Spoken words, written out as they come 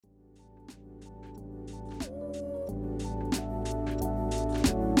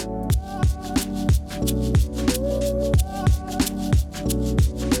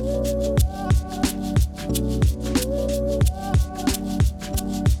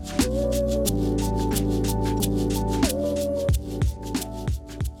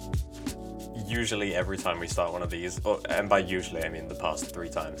usually every time we start one of these, and by usually I mean the past 3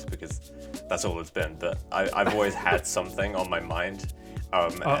 times, because that's all it's been, but I've always had something on my mind.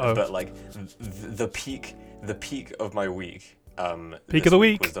 But like the peak of my week. Peak of the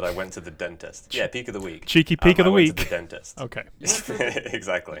week was that I went to the dentist. Yeah, peak of the week. Cheeky peak of the week. I went to the dentist. Okay.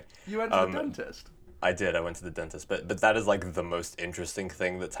 Exactly. You went to the dentist? I did. I went to the dentist, but that is like the most interesting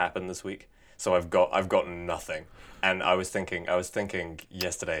thing that's happened this week. So I've got nothing, and I was thinking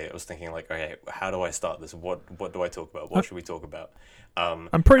yesterday. I was thinking like, okay, how do I start this? What do I talk about? What should we talk about?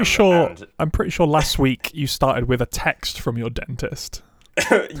 I'm pretty sure last week you started with a text from your dentist.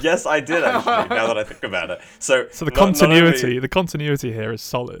 Yes, I did actually. Now that I think about it, so the continuity here is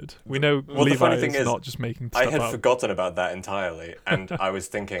solid. We know Levi is not just making stuff up. I had forgotten about that entirely, and I was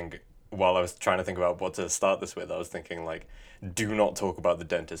thinking while I was trying to think about what to start this with, I was thinking like, do not talk about the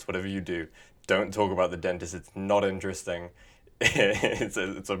dentist. Whatever you do, don't talk about the dentist. It's not interesting.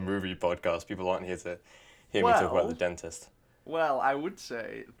 It's a movie podcast. People aren't here to hear me talk about the dentist. Well, I would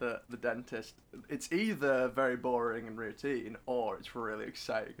say that the dentist, it's either very boring and routine, or it's really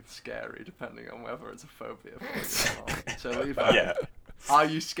exciting and scary, depending on whether it's a phobia for you or not. So, Levi, are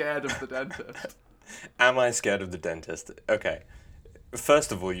you scared of the dentist? Am I scared of the dentist? Okay.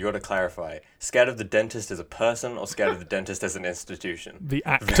 First of all, you got to clarify: scared of the dentist as a person, or scared of the dentist as an institution? The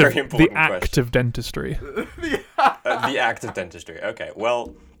act of dentistry. The act of dentistry. Okay.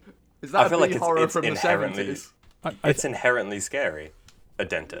 Well, is that I feel a like horror it's from inherently the 70s? It's inherently scary, a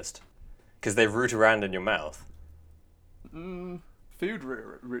dentist, because they root around in your mouth. Food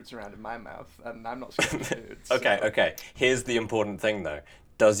roots around in my mouth, and I'm not scared of food. Okay. Here's the important thing, though: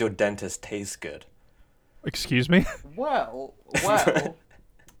 does your dentist taste good? Excuse me? Well,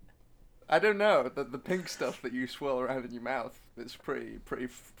 I don't know. The pink stuff that you swirl around in your mouth is pretty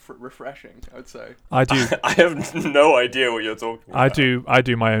refreshing, I would say. I do. I have no idea what you're talking about. I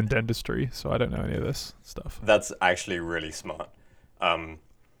do my own dentistry, so I don't know any of this stuff. That's actually really smart.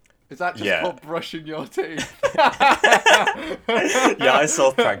 Is that just called brushing your teeth? Yeah, I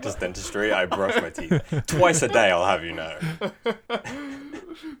self-practice dentistry. I brush my teeth twice a day, I'll have you know.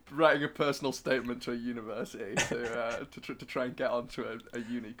 Writing a personal statement to a university to try and get onto a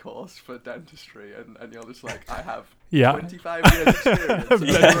uni course for dentistry, and you're just like, I have 25 years experience.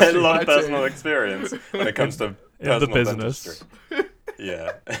 Long personal experience when it comes to personal the business. Dentistry.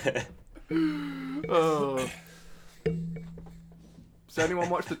 Yeah. Has anyone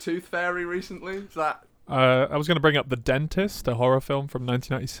watched The Tooth Fairy recently? Is that... I was going to bring up The Dentist, a horror film from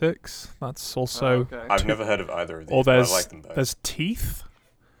 1996. That's also... okay. I've never heard of either of these, or but I like them both. There's Teeth.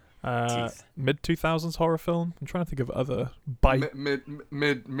 Mid-2000s horror film. I'm trying to think of other...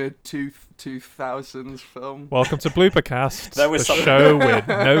 Mid-2000s film. Welcome to Bloopercast, That was the show with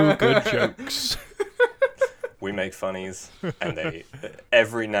no good jokes. We make funnies, and they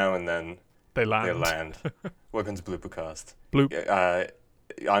every now and then they land. Welcome to Bloopercast.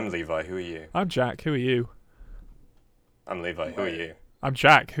 I'm Levi. Who are you? I'm Jack. Who are you? I'm Levi. Who are you? I'm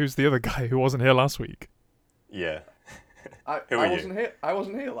Jack. Who's the other guy who wasn't here last week? Yeah. I wasn't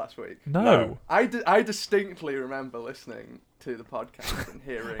here last week. No. I distinctly remember listening to the podcast and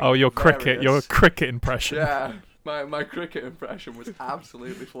hearing. Oh, your cricket impression. Yeah. My cricket impression was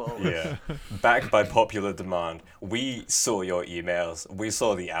absolutely flawless. Yeah. Backed by popular demand. We saw your emails. We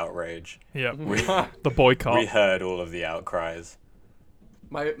saw the outrage. Yeah. The boycott. We heard all of the outcries.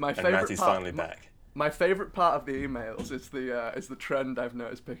 My favorite and Matty's part, finally back. My favorite part of the emails is the trend I've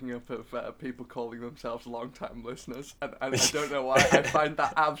noticed picking up of people calling themselves long-time listeners, and I don't know why. I find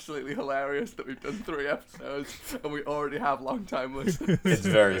that absolutely hilarious that we've done 3 episodes and we already have long-time listeners. It's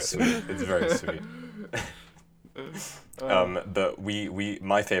very sweet. It's very sweet. But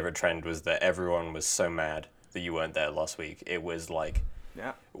my favorite trend was that everyone was so mad that you weren't there last week. It was like,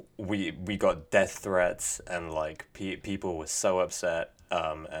 we got death threats, and like people were so upset,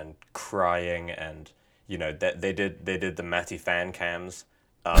 and crying, and you know they did the Matty fan cams,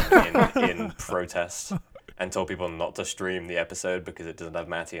 in protest, and told people not to stream the episode because it doesn't have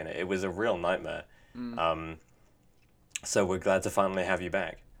Matty in it. It was a real nightmare. So we're glad to finally have you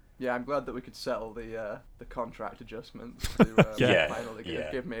back. Yeah, I'm glad that we could settle the contract adjustments to finally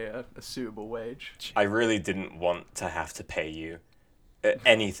give me a suitable wage. I really didn't want to have to pay you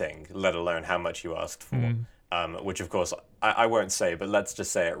anything, let alone how much you asked for. Which, of course, I won't say, but let's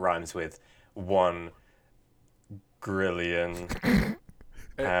just say it rhymes with 1 grillion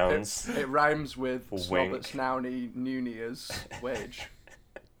pounds. It rhymes with Snobbert Snowny Noonia's wage.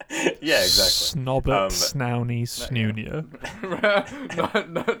 Yeah, exactly. Snobbert Snowny Snoonia.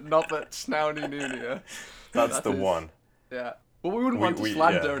 Nobbert Snowny Noonia. That's the one. Yeah. Well, we wouldn't want to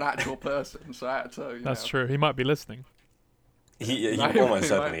slander an actual person, so I had to, That's true. He might be listening. He almost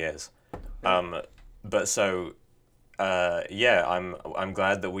certainly is. but so, yeah, I'm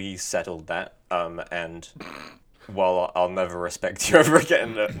glad that we settled that. And while I'll never respect you ever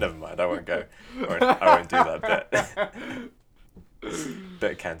again, never mind. I won't go. I won't do that bit.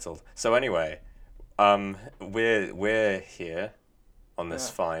 Bit cancelled. So anyway, we're here on this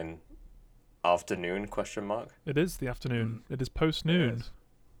fine afternoon ? It is the afternoon. It is post-noon.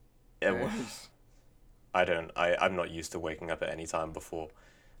 It was. I'm not used to waking up at any time before,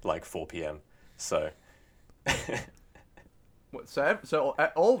 like 4 p.m. So. So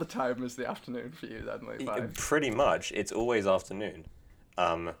all the time is the afternoon for you then, Levi? Pretty much. It's always afternoon.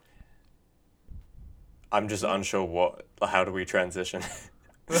 I'm just unsure how do we transition.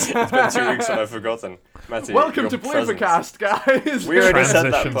 It's been 2 weeks and I've forgotten. Matty, welcome to Bleepercast, guys. We already said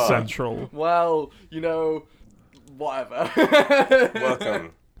that Transition part. Central. Well, whatever.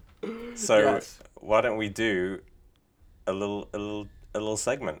 Welcome. So why don't we do a little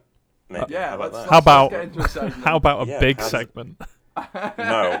segment? Maybe. Yeah. How about that? How about a big segment?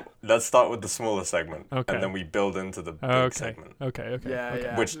 No, let's start with the smaller segment, Okay. and then we build into the big segment. Okay.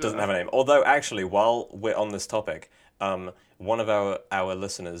 Yeah. Which doesn't have a name. Although, actually, while we're on this topic, one of our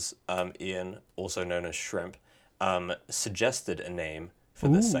listeners, Ian, also known as Shrimp, suggested a name for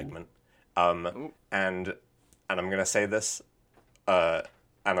this segment. And I'm going to say this, and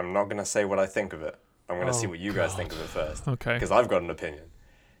I'm not going to say what I think of it. I'm going to see what you guys think of it first. Okay. Because I've got an opinion.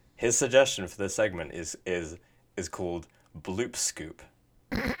 His suggestion for this segment is called Bloop Scoop.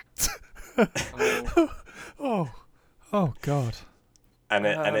 Oh God. And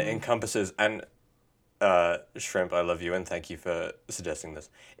it encompasses Shrimp, I love you and thank you for suggesting this.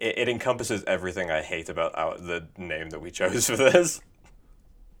 It encompasses everything I hate about the name that we chose for this.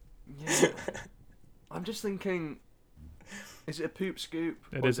 Yeah. I'm just thinking, is it a poop scoop?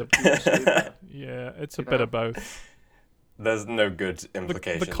 It is a poop scoop. Yeah, it's a bit of both. There's no good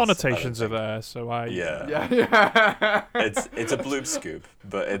implications. The connotations are there, so Yeah. It's a bloop scoop,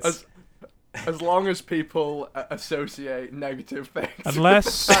 but it's as long as people associate negative things.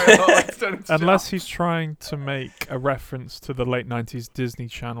 Unless he's trying to make a reference to the late 90s Disney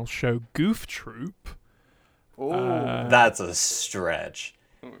Channel show Goof Troop. That's a stretch.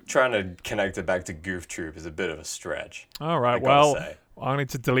 Trying to connect it back to Goof Troop is a bit of a stretch. All right, well, I need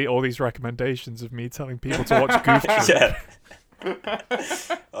to delete all these recommendations of me telling people to watch Goof Troop. Yeah.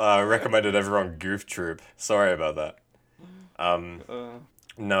 I recommended everyone Goof Troop. Sorry about that.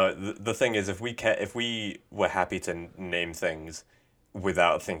 No, the thing is, if we were happy to name things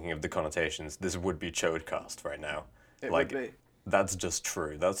without thinking of the connotations, this would be Chodecast right now. It would be. That's just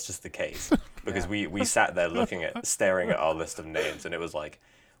true. That's just the case. Because we sat there staring at our list of names, and it was like,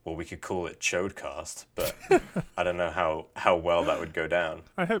 well, we could call it Chodecast, but I don't know how well that would go down.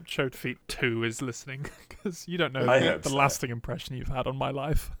 I hope Chode Feet 2 is listening, because you don't know the lasting impression you've had on my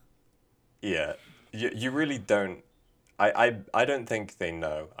life. Yeah, you really don't. I don't think they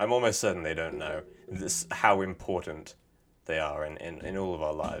know. I'm almost certain they don't know how important they are in all of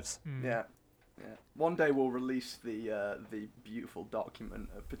our lives. Yeah. One day we'll release the beautiful document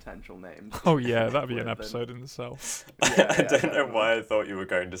of potential names. Oh yeah, that'd be an episode in itself. I don't know why I thought you were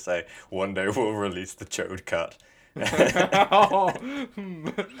going to say one day we'll release the Chode cut.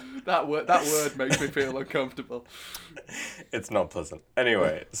 That word makes me feel uncomfortable. It's not pleasant.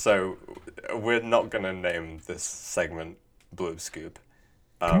 Anyway, so we're not gonna name this segment Bloop Scoop.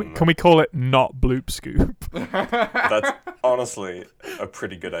 Can we call it not Bloop Scoop? That's honestly a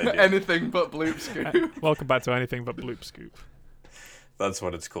pretty good idea. Anything but Bloop Scoop. Welcome back to Anything But Bloop Scoop. That's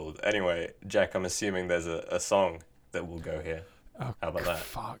what it's called. Anyway, Jack, I'm assuming there's a song that will go here. Oh, how about that?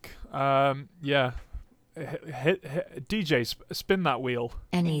 Fuck. Yeah. Hit, DJ, spin that wheel.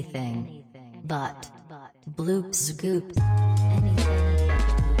 Anything but Bloop Scoop. Anything but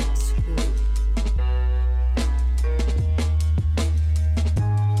Bloop Scoop.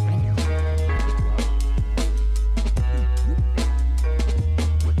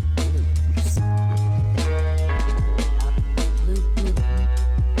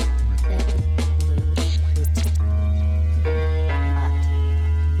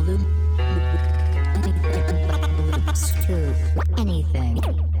 Anything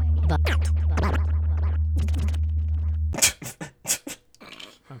but.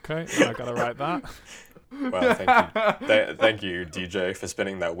 Okay, I gotta write that. Well, thank you, DJ, for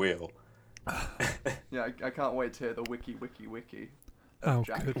spinning that wheel. Yeah, I can't wait to hear the wiki. Oh,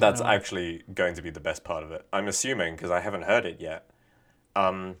 Jack. good. That's actually going to be the best part of it. I'm assuming, because I haven't heard it yet.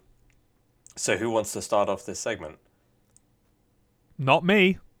 So who wants to start off this segment? Not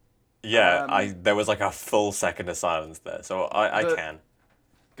me. Yeah, there was like a full second of silence there, so I can.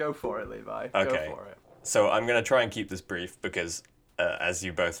 Go for it, Levi. Okay. Go for it. So I'm going to try and keep this brief because as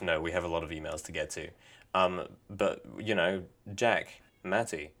you both know, we have a lot of emails to get to. But, Jack,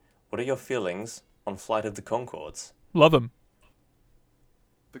 Matty, what are your feelings on Flight of the Conchords? Love them.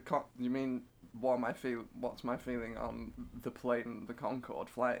 You mean what's my feeling on the plane, the Concorde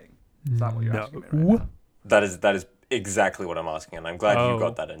flying? Is that what you're asking me right now? That is exactly what I'm asking, and I'm glad you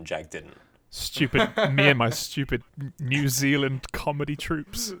got that and Jack didn't. Stupid me and my stupid New Zealand comedy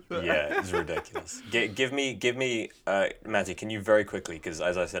troops. Yeah, it's ridiculous. Give me, Matty, can you very quickly, because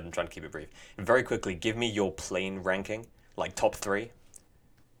as I said, I'm trying to keep it brief, very quickly, give me your plane ranking, like top 3.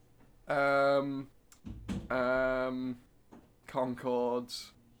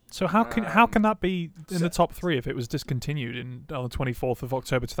 Concords. So how can that be in the top 3 if it was discontinued on the 24th of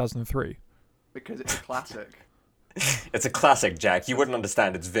October 2003? Because it's a classic. It's a classic, Jack. You wouldn't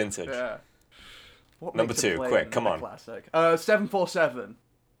understand. It's vintage. Yeah. Number 2, quick, come on. Classic. 747.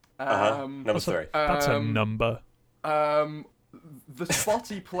 Number 3. That's a number. The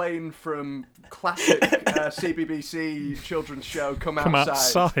spotty plane from classic CBBC children's show Come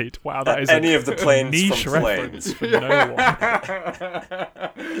Outside. Wow, that is any of the planes niche from reference Planes. for no one.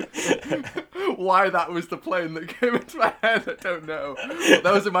 Why that was the plane that came into my head, I don't know.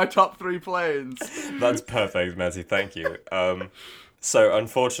 Those are my top 3 planes. That's perfect, Matty. Thank you. So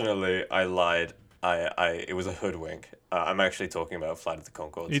unfortunately, I lied. It was a hoodwink. I'm actually talking about Flight of the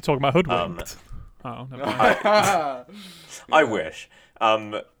Conchords. Are you talking about hoodwinked? Oh, never mind. I wish.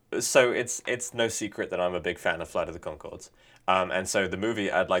 So it's no secret that I'm a big fan of Flight of the Conchords. And so the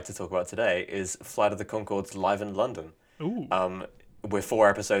movie I'd like to talk about today is Flight of the Conchords Live in London. Ooh. We're 4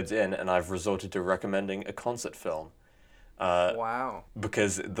 episodes in, and I've resorted to recommending a concert film. Wow.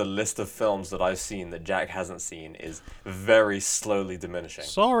 Because the list of films that I've seen that Jack hasn't seen is very slowly diminishing.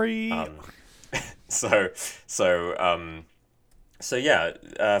 Sorry. So yeah,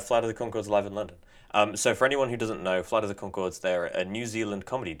 Flight of the Conchords Live in London. So for anyone who doesn't know, Flight of the Conchords, they're a New Zealand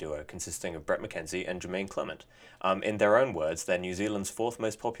comedy duo consisting of Brett McKenzie and Jermaine Clement. In their own words, they're New Zealand's 4th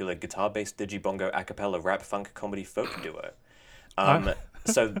most popular guitar-based digibongo a cappella rap funk comedy folk duo.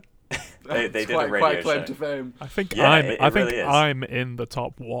 So they did a radio quite claim show. to fame. I think it really is. I'm in the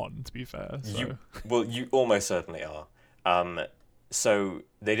top 1, to be fair. So. You almost certainly are. So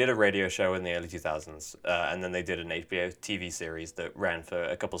they did a radio show in the early 2000s, and then they did an HBO TV series that ran for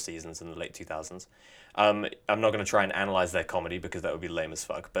a couple seasons in the late 2000s. I'm not going to try and analyze their comedy because that would be lame as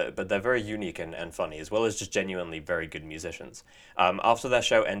fuck, but they're very unique and funny, as well as just genuinely very good musicians. After their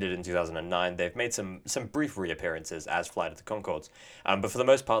show ended in 2009, they've made some brief reappearances as Flight of the Conchords, but for the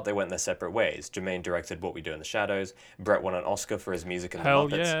most part, they went their separate ways. Jermaine directed What We Do in the Shadows. Brett won an Oscar for his music in The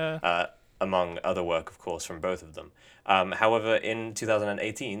Muppets. Yeah. Among other work, of course, from both of them. However, in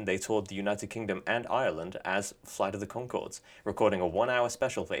 2018, they toured the United Kingdom and Ireland as Flight of the Conchords, recording a 1-hour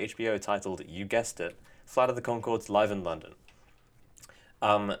special for HBO titled, you guessed it, Flight of the Conchords Live in London.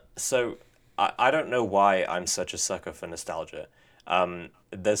 So I don't know why I'm such a sucker for nostalgia.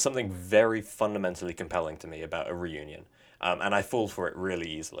 There's something very fundamentally compelling to me about a reunion. And I fall for it really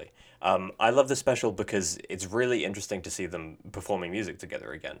easily. I love this special because it's really interesting to see them performing music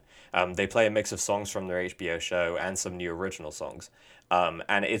together again. They play a mix of songs from their HBO show and some new original songs.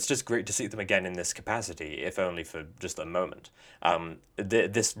 And it's just great to see them again in this capacity, if only for just a moment.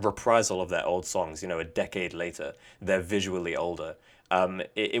 This reprisal of their old songs, a decade later, they're visually older.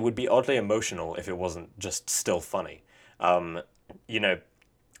 It would be oddly emotional if it wasn't just still funny.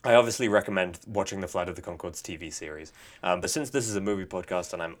 I obviously recommend watching the Flight of the Conchords TV series, but since this is a movie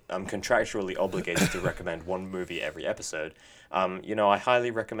podcast and I'm contractually obligated to recommend one movie every episode, I highly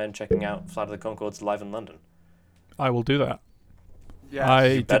recommend checking out Flight of the Conchords Live in London. I will do that. Yes.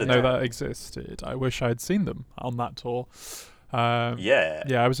 I didn't know that existed. I wish I'd seen them on that tour. Yeah,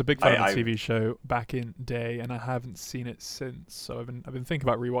 I was a big fan of the TV show back in day, and I haven't seen it since. So I've been thinking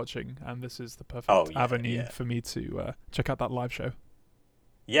about rewatching, and this is the perfect avenue for me to check out that live show.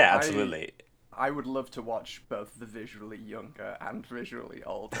 Yeah, absolutely. I would love to watch both the visually younger and visually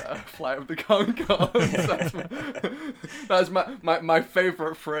older Flight of the Conchords. That's my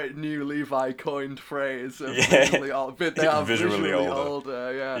favourite new Levi coined phrase of visually old. But they are visually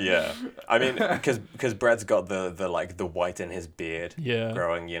older. Yeah. I mean, because Brett's got the white in his beard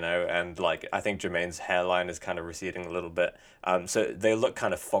growing, and I think Jermaine's hairline is kind of receding a little bit. So they look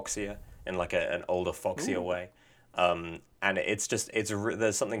kind of foxier in an older, foxier way. And it's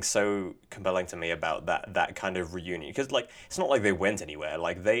there's something so compelling to me about that kind of reunion, because it's not like they went anywhere.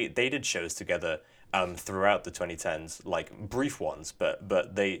 They did shows together throughout the 2010s, brief ones, but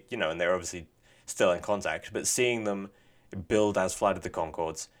they and they're obviously still in contact. But seeing them build as Flight of the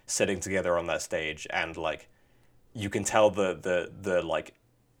Conchords, sitting together on that stage, and you can tell the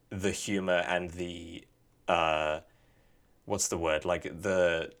humor and the what's the word? Like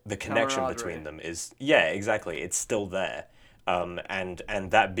the connection between them is exactly. It's still there, and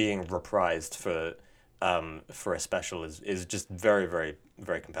that being reprised for a special is just very very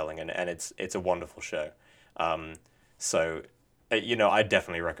very compelling, and it's a wonderful show. So. I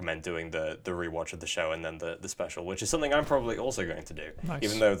definitely recommend doing the rewatch of the show and then the special, which is something I'm probably also going to do. Nice.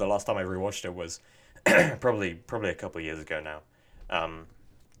 Even though the last time I rewatched it was probably a couple of years ago now.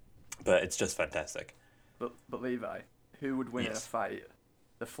 But it's just fantastic. But Levi, who would win in a fight?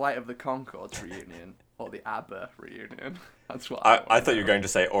 The Flight of the Conchords reunion or the ABBA reunion? That's what I thought you were going to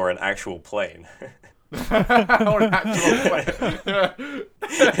say, or an actual plane. Or an actual plane.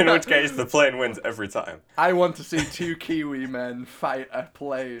 In which case, the plane wins every time. I want to see two Kiwi men fight a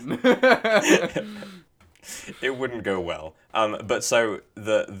plane. It wouldn't go well. But so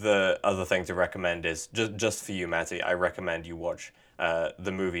the other thing to recommend is just for you, Matty. I recommend you watch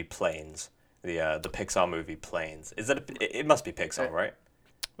the movie Planes, the Pixar movie Planes. Is that it must be Pixar, right?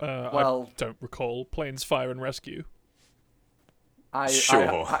 I don't recall. Planes, Fire and Rescue.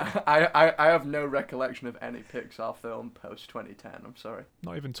 Sure. I have no recollection of any Pixar film post 2010. I'm sorry.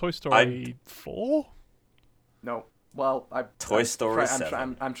 Not even Toy Story 4? No. Well, Toy Story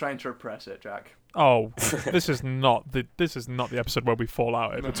 7. I'm trying to repress it, Jack. Oh, this is not the episode where we fall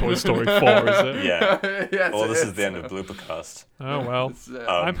out over Toy Story 4, is it? Yeah. Yes, well, this is the end of Bloopercast. Oh well.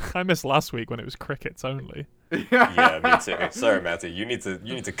 I missed last week when it was crickets only. Yeah, me too. Sorry, Matty. You need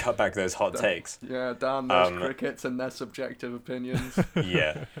to cut back those hot takes. Yeah, damn those crickets and their subjective opinions.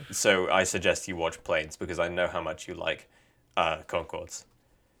 Yeah. So I suggest you watch Planes because I know how much you like Concords.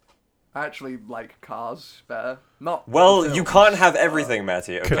 I actually like Cars better. Not well, you can't have everything,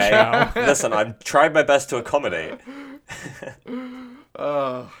 Matty. Okay. Listen, I've tried my best to accommodate.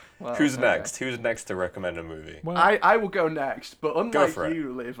 Well, Who's next? Who's next to recommend a movie? Well, I will go next, but unlike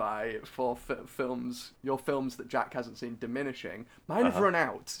you, Levi, for films, your films that Jack hasn't seen diminishing, mine have run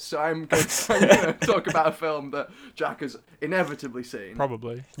out, so I'm going to talk about a film that Jack has inevitably seen.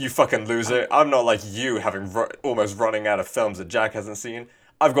 Probably. You fucking loser. I'm not like you, having almost running out of films that Jack hasn't seen.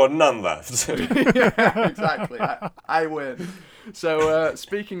 I've got none left. Yeah, exactly. I win. So,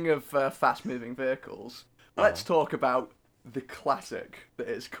 speaking of fast-moving vehicles, let's talk about the classic that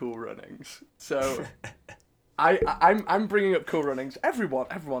is Cool Runnings. So, I'm bringing up Cool Runnings.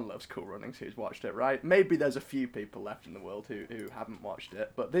 Everyone loves Cool Runnings who's watched it, right? Maybe there's a few people left in the world who haven't watched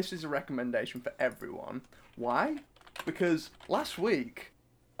it, but this is a recommendation for everyone. Why? Because last week,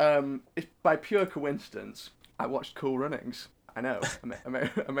 by pure coincidence, I watched Cool Runnings. I know,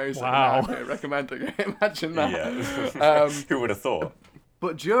 amazing. Wow. Recommending it. Imagine that. Yeah. Who would have thought?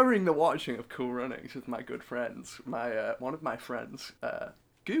 But during the watching of Cool Runnings with my good friends, one of my friends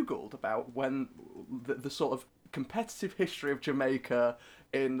Googled about when the sort of competitive history of Jamaica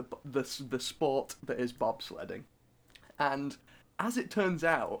in the sport that is bobsledding. And as it turns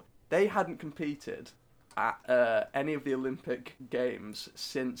out, they hadn't competed at any of the Olympic Games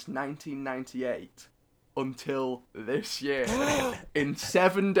since 1998. Until this year. In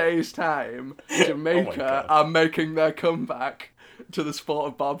 7 days' time, Jamaica are making their comeback to the sport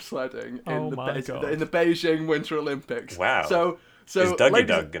of bobsledding in the Beijing Winter Olympics. Wow. So is Dougie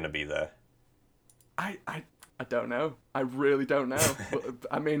Doug going to be there? I don't know. I really don't know. But,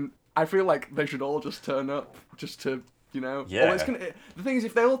 I mean, I feel like they should all just turn up just to... Yeah. Well, the thing is,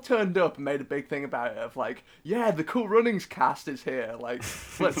 if they all turned up and made a big thing about it, of like, yeah, the Cool Runnings cast is here. Like,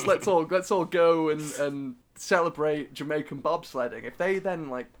 let's all go and celebrate Jamaican bobsledding. If they then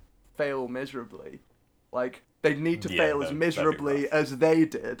like fail miserably, like they'd need to fail as miserably as they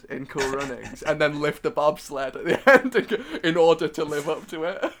did in Cool Runnings, and then lift the bobsled at the end in order to live up to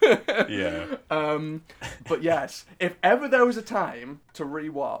it. Yeah. But yes, if ever there was a time to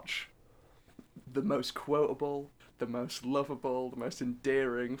rewatch the most quotable, the most lovable, the most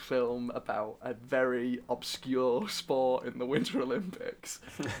endearing film about a very obscure sport in the Winter Olympics,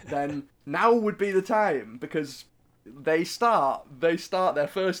 then now would be the time, because they start their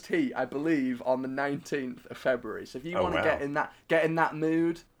first heat, I believe, on the 19th of February. So if you want to get in that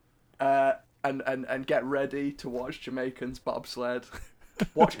mood, and get ready to watch Jamaicans bobsled,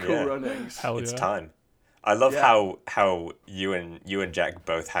 watch Cool Runnings. Hell yeah. It's time. I love how you and Jack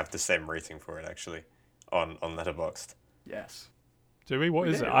both have the same rating for it, actually. On Letterboxd. Yes. Do we? What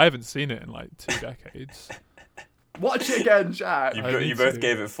is it? I haven't seen it in like 2 decades. Watch it again, Jack. You both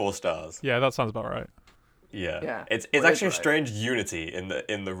gave it 4 stars. Yeah, that sounds about right. Yeah. It's actually a strange unity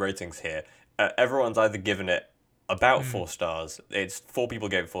in the ratings here. Everyone's either given it about 4 stars. It's 4 people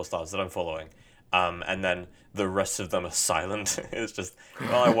gave it 4 stars that I'm following. And then the rest of them are silent. It's just,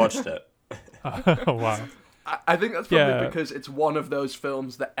 well, I watched it. Wow. I think that's probably because it's one of those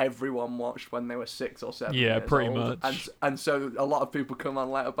films that everyone watched when they were 6 or 7 years pretty old. much. And so a lot of people come on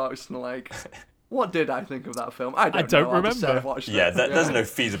Letterboxd and like, what did I think of that film? I don't know. remember. I'll just say I've watched it. There's no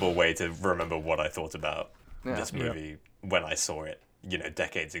feasible way to remember what I thought about this movie when I saw it,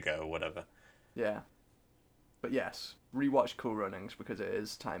 decades ago or whatever. Yeah. But yes, rewatch Cool Runnings because it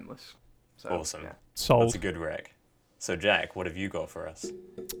is timeless. So, awesome. Yeah. Sold. That's a good rec. So, Jack, what have you got for us?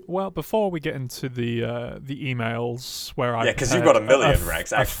 Well, before we get into the emails where I because you've got a million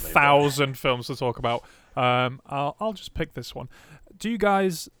recs, actually. 1,000 films to talk about. I'll just pick this one. Do you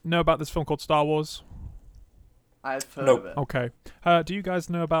guys know about this film called Star Wars? I've heard of it. Okay. Do you guys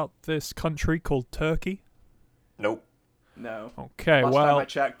know about this country called Turkey? Nope. No. Okay, Last time I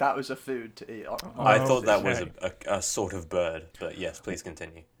checked, that was a food to eat. I thought that was a sort of bird, but yes, please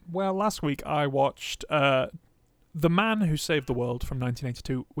continue. Well, last week I watched The Man Who Saved the World from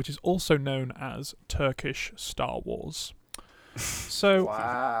 1982, which is also known as Turkish Star Wars. So,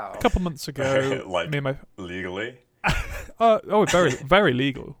 wow. A couple months ago... me and my... Legally? Very, very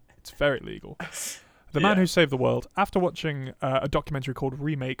legal. It's very legal. The Man Who Saved the World, after watching a documentary called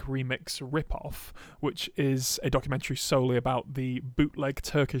Remake, Remix, Ripoff, which is a documentary solely about the bootleg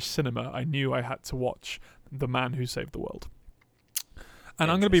Turkish cinema, I knew I had to watch The Man Who Saved the World. And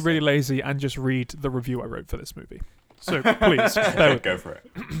I'm going to be really lazy and just read the review I wrote for this movie. So please, go for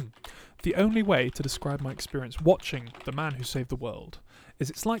it. The only way to describe my experience watching The Man Who Saved the World is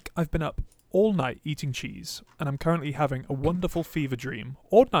it's like I've been up all night eating cheese, and I'm currently having a wonderful fever dream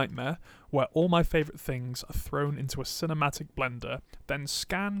or nightmare where all my favourite things are thrown into a cinematic blender, then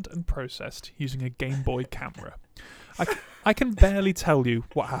scanned and processed using a Game Boy camera. I can barely tell you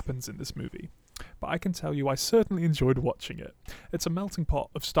what happens in this movie, but I can tell you I certainly enjoyed watching it. It's a melting pot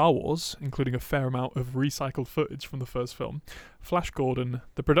of Star Wars, including a fair amount of recycled footage from the first film, Flash Gordon,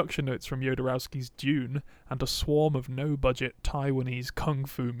 the production notes from Jodorowsky's Dune, and a swarm of no-budget Taiwanese kung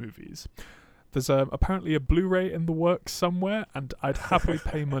fu movies. There's apparently a Blu-ray in the works somewhere, and I'd happily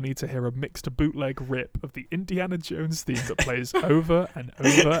pay money to hear a mixed bootleg rip of the Indiana Jones theme that plays over and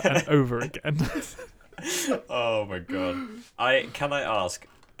over and over again. Oh my god. Can I ask,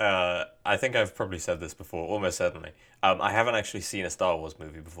 I think I've probably said this before, almost certainly. I haven't actually seen a Star Wars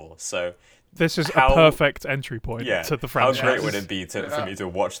movie before, so... This is a perfect entry point to the franchise. How great would it be for me to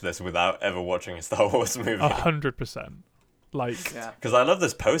watch this without ever watching a Star Wars movie? 100%. Because I love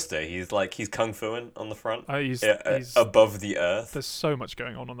this poster. He's kung fuing on the front. He's above the earth. There's so much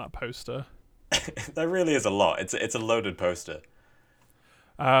going on that poster. There really is a lot. It's a loaded poster.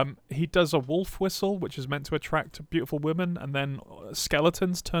 He does a wolf whistle, which is meant to attract beautiful women, and then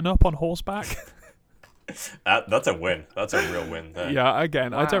skeletons turn up on horseback. That's a win. That's a real win there. Yeah,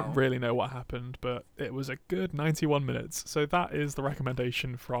 again, wow. I don't really know what happened, but it was a good 91 minutes. So that is the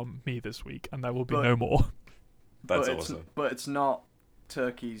recommendation from me this week, and there will be no more. That's awesome. But it's not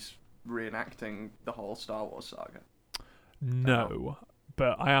Turkey's reenacting the whole Star Wars saga. No,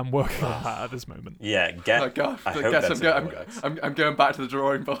 but I am working on that at this moment. Yeah, I'm going back to the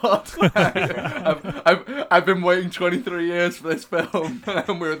drawing board. I've been waiting 23 years for this film,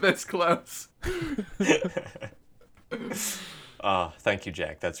 and we're this close. Thank you,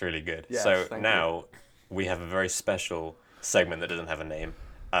 Jack. That's really good. Yes, so now we have a very special segment that doesn't have a name,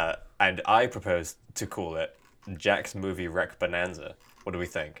 and I propose to call it Jack's Movie Rec Bonanza. What do we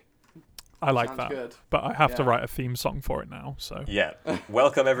think? I like Sounds that, good. But I have to write a theme song for it now. So yeah,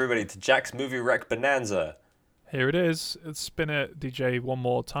 welcome everybody to Jack's Movie Rec Bonanza. Here it is. Spin it, DJ, one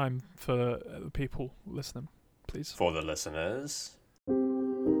more time for the people listening, please. For the listeners.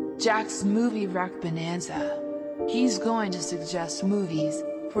 Jack's Movie Rec Bonanza. He's going to suggest movies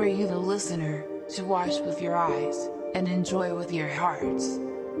for you, the listener, to watch with your eyes and enjoy with your hearts.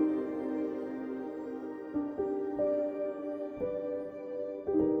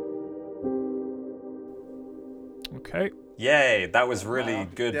 Okay. Yay, that was really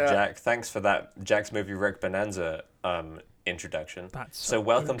good, Jack. Thanks for that Jack's Movie Rec Bonanza introduction. So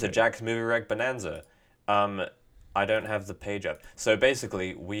welcome to Jack's Movie Rec Bonanza. I don't have the page up. So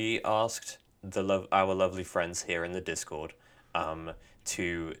basically, we asked our lovely friends here in the Discord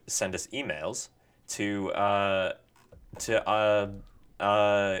to send us emails to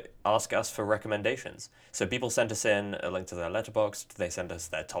ask us for recommendations. So people sent us in a link to their Letterboxd. They sent us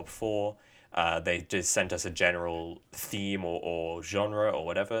their top 4. They just sent us a general theme or genre or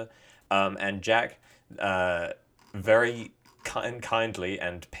whatever. And Jack, very kindly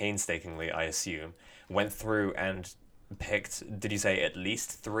and painstakingly, I assume, went through and picked, did you say at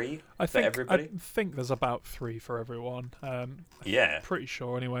least 3 for everybody? I think there's about 3 for everyone. Yeah. Pretty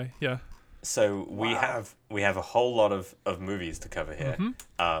sure anyway, yeah. So we have a whole lot of movies to cover here.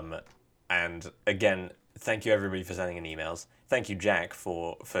 Mm-hmm. And again, thank you everybody for sending in emails. Thank you, Jack,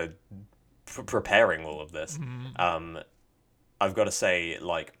 for preparing all of this. I've got to say,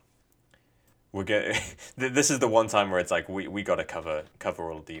 like, we're going. This is the one time where it's like we got to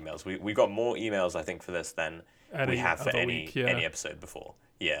cover all of the emails. We got more emails, I think, for this than we have for any episode before.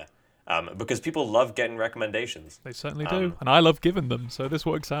 Yeah. Because people love getting recommendations. They certainly do, and I love giving them. So this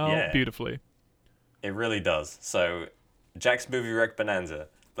works out beautifully. It really does. So, Jack's movie rec bonanza.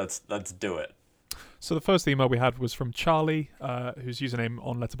 Let's do it. So the first email we had was from Charlie, whose username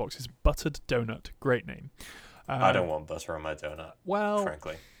on Letterboxd is Buttered Donut. Great name. I don't want butter on my donut. Well,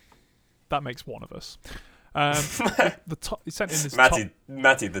 frankly, that makes one of us. He sent in his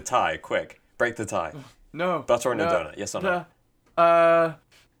Matty, the tie, quick, break the tie. No. Butter on your donut, yes or no?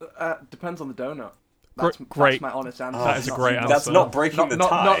 Depends on the donut. Great. That's my honest answer. That is a great answer. That's not breaking the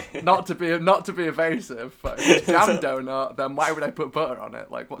tie. Not to be evasive, but if it's jam donut, then why would I put butter on it?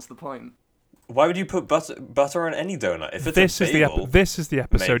 Like, what's the point? Why would you put butter on any donut? If it's this a bagel, this is the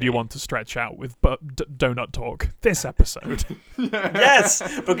episode maybe. you want to stretch out with donut talk. This episode. Yes,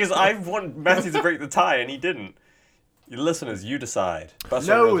 because I want Matty to break the tie and he didn't. You listeners, you decide.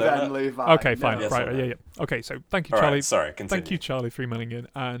 Butter on your donut? Then Levi. Okay, fine. Yes, right, yeah. Okay, so thank you, Charlie. Right, sorry, continue. Thank you, Charlie, for emailing in.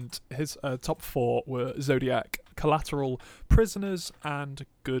 And his top 4 were Zodiac, Collateral, Prisoners, and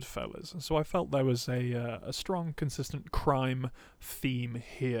Goodfellas. So I felt there was a strong, consistent crime theme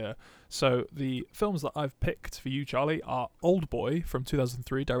here. So the films that I've picked for you, Charlie, are Old Boy from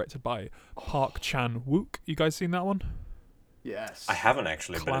 2003, directed by Park Chan-wook. You guys seen that one? Yes. I haven't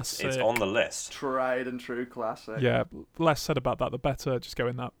actually, but it's on the list. Tried and true classic. Yeah, less said about that, the better. Just go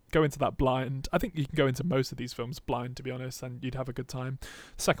into that blind. I think you can go into most of these films blind, to be honest, and you'd have a good time.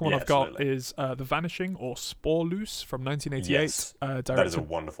 Second one I've got absolutely. is The Vanishing, or Spoorloos, from 1988. Yes, that is a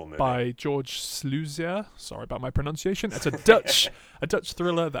wonderful movie. By George Sluizer. Sorry about my pronunciation. It's a Dutch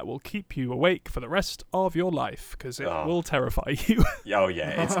thriller that will keep you awake for the rest of your life, because it will terrify you. Oh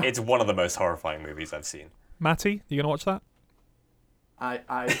yeah, it's one of the most horrifying movies I've seen. Matty, you gonna watch that? I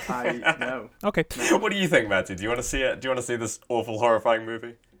no. Okay. No. What do you think, Matty? Do you want to see it? Do you want to see this awful, horrifying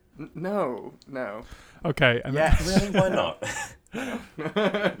movie? No. Okay. And Really? Why not?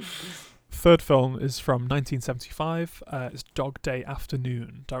 Third film is from 1975. It's Dog Day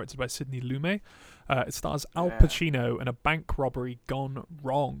Afternoon, directed by Sidney Lumet. It stars Al Pacino in a bank robbery gone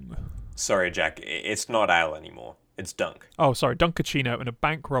wrong. Sorry, Jack. It's not Al anymore. It's Dunk. Oh, sorry. Dunkachino in a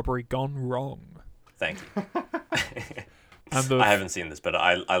bank robbery gone wrong. Thank you. And I haven't seen this, but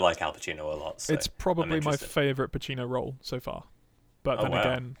I like Al Pacino a lot. So it's probably my favourite Pacino role so far. But then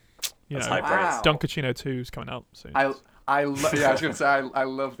again, That's high praise. Dunkachino 2 is coming out soon. I was going to say, I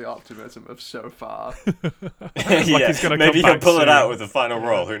love the optimism of so far. Maybe he'll pull it out with the final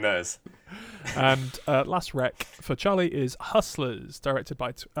role. Who knows? And last rec for Charlie is Hustlers, directed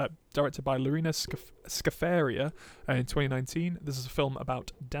by Lorena Scafaria in 2019. This is a film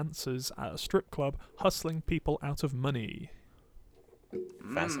about dancers at a strip club hustling people out of money.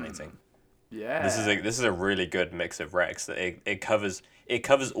 Fascinating. Yeah. This is a really good mix of recs. It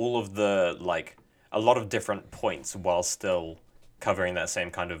covers all of the, like, a lot of different points while still covering that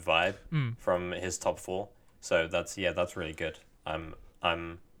same kind of vibe from his top 4. So that's really good. I'm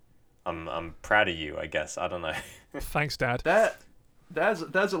proud of you, I guess. I don't know. Thanks, Dad.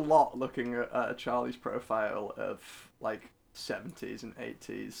 There's a lot looking at Charlie's profile of, like, 70s and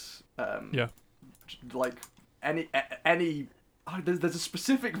 80s. Like any. There's a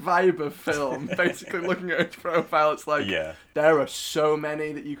specific vibe of film. Basically, looking at his profile, it's like there are so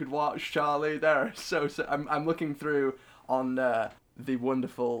many that you could watch, Charlie. There are so. I'm looking through on the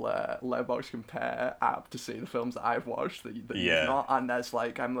wonderful Letterboxd Compare app to see the films that I've watched that you've not, and there's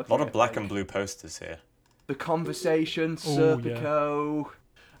like I'm looking. A lot of at, black like, and blue posters here. The Conversation, Serpico,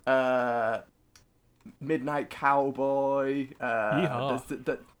 Midnight Cowboy.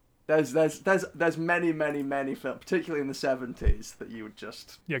 There's many films, particularly in the 70s, that you would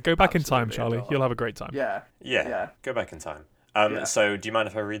just go back in time, Charlie. adore. You'll have a great time. Yeah. Go back in time. So do you mind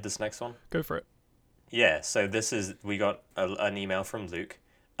if I read this next one? Go for it. Yeah, so we got an email from Luke,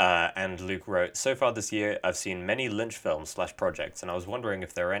 and Luke wrote, "So far this year, I've seen many Lynch films / projects, and I was wondering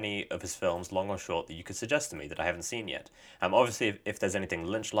if there are any of his films, long or short, that you could suggest to me that I haven't seen yet. Obviously, if there's anything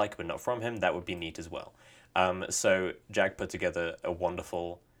Lynch-like but not from him, that would be neat as well." So Jack put together a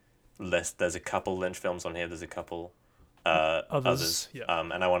wonderful list. There's a couple Lynch films on here. There's a couple others.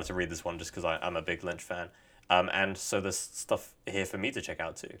 And I wanted to read this one just because I'm a big Lynch fan. And so there's stuff here for me to check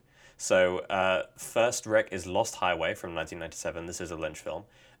out too. So first rec is Lost Highway from 1997. This is a Lynch film.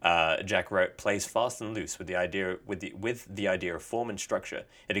 Jack wrote, plays fast and loose with the idea of form and structure.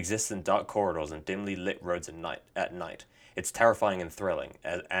 It exists in dark corridors and dimly lit roads at night. It's terrifying and thrilling,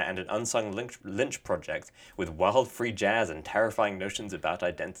 and an unsung Lynch project with wild free jazz and terrifying notions about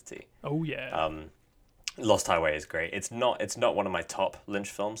identity. Oh yeah. Lost Highway is great. It's not one of my top Lynch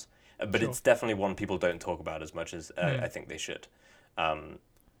films, but Sure. it's definitely one people don't talk about as much as I think they should.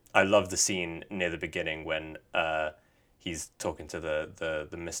 I love the scene near the beginning when he's talking to the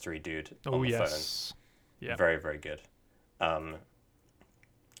mystery dude on the yes. phone. Yeah. Very, very good.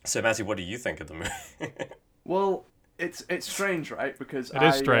 So, Matthew, what do you think of the movie? Well, it's strange, right? Because It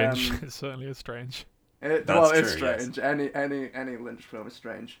is strange. It certainly is strange. It's true, strange. Yes. Any Lynch film is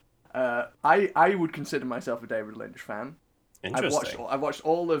strange. I would consider myself a David Lynch fan. Interesting. I've watched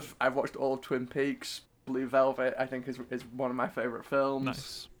all of Twin Peaks. Blue Velvet, I think, is one of my favorite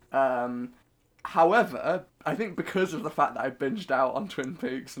films. Nice. However, I think because of the fact that I binged out on Twin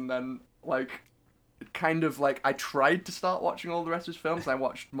Peaks and then I tried to start watching all the rest of his films. I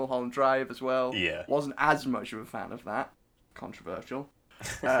watched Mulholland Drive as well. Yeah. Wasn't as much of a fan of that. Controversial.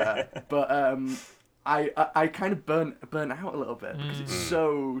 But I kind of burn out a little bit because it's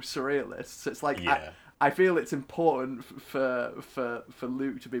so surrealist. So it's like I feel it's important for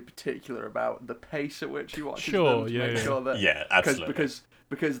Luke to be particular about the pace at which he watches them to make sure that absolutely.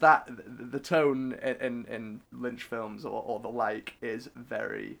 because that the tone in Lynch films or the like is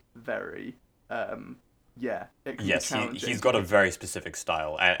very very it can be challenging. He's got a very specific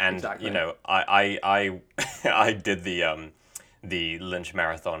style, and Exactly. you know, I did the Lynch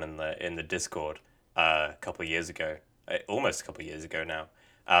marathon in the Discord a couple of years ago, almost a couple of years ago now,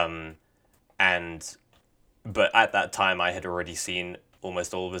 but at that time I had already seen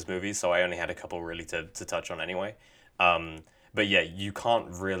almost all of his movies, so I only had a couple really to touch on anyway. But yeah, you can't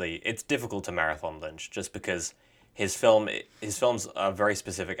really. It's difficult to marathon Lynch just because his films are very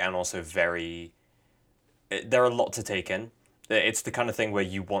specific and also very. They're a lot to take in. It's the kind of thing where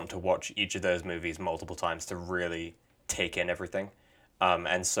you want to watch each of those movies multiple times to really take in everything,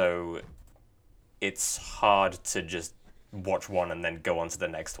 and so it's hard to just watch one and then go on to the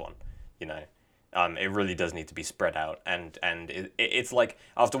next one. You know, it really does need to be spread out, and it's like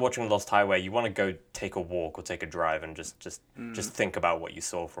after watching Lost Highway, you want to go take a walk or take a drive and just think about what you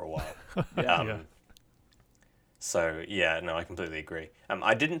saw for a while. Yeah. So yeah, no, I completely agree.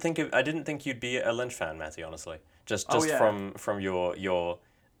 I didn't think you'd be a Lynch fan, Matthew. Honestly, just from your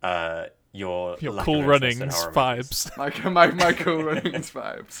lack Cool of Runnings interest in horror vibes. my Cool Runnings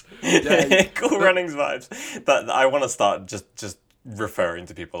vibes. Yeah, Cool Runnings vibes. That I want to start just referring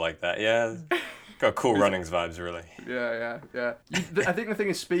to people like that. Yeah, got Cool Runnings vibes, really. Yeah. I think the thing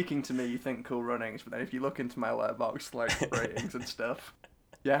is, speaking to me, you think Cool Runnings, but then if you look into my Letterboxd ratings and stuff,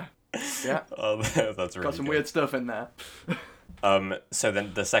 yeah. Oh, that's really Got some good. weird stuff in there. So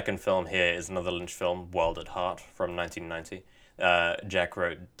then the second film here is another Lynch film, Wild at Heart, from 1990. Jack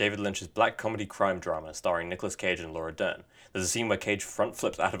wrote, David Lynch's black comedy crime drama starring Nicolas Cage and Laura Dern. There's a scene where Cage front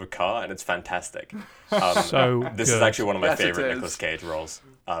flips out of a car, and it's fantastic. So this good. is actually one of my Yes, it favorite is. Nicolas Cage roles.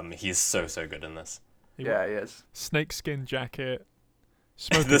 He's so good in this. Yeah, he is. Snakeskin jacket,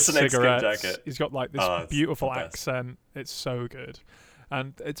 smoking The snakeskin cigarettes. jacket. He's got like this Oh, it's beautiful the best. accent. It's so good.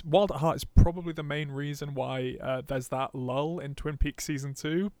 And it's Wild at Heart is probably the main reason why there's that lull in Twin Peaks season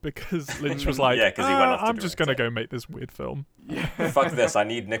 2, because Lynch was like, Yeah, 'cause he went off to I'm just direct gonna it." go make this weird film. Fuck this, I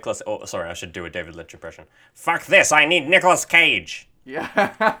need Nicolas... Oh, sorry, I should do a David Lynch impression. Fuck this, I need Nicolas Cage!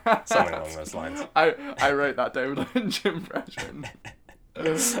 Yeah. Something along those lines. I wrote that David Lynch impression.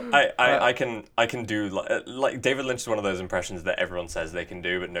 I can do... Like, David Lynch is one of those impressions that everyone says they can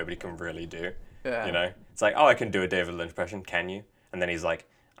do, but nobody can really do. Yeah. You know? It's like, oh, I can do a David Lynch impression, can you? And then he's like,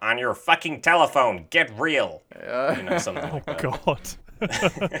 on your fucking telephone, get real! Yeah. You know, something like that. God.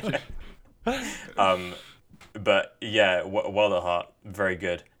 But yeah, Wild at Heart, very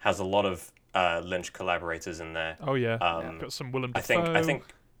good. Has a lot of Lynch collaborators in there. Oh yeah. Got some Willem I Dafoe. think,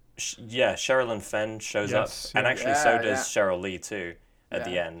 Sherilyn Fenn shows Yes, up, and yeah. actually so does Cheryl Lee too at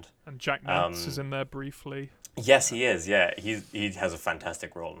the end. And Jack Nance is in there briefly. Yes, he is. Yeah, he has a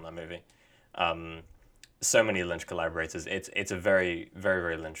fantastic role in that movie. So many Lynch collaborators. It's a very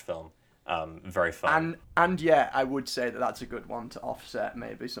very Lynch film. Very fun. And yeah, I would say that that's a good one to offset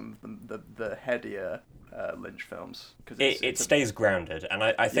maybe some of the headier Lynch films, because it stays grounded, and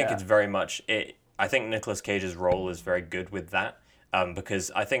I think Yeah. it's very much it. I think Nicolas Cage's role is very good with that, because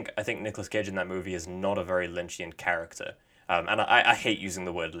I think Nicolas Cage in that movie is not a very Lynchian character, and I hate using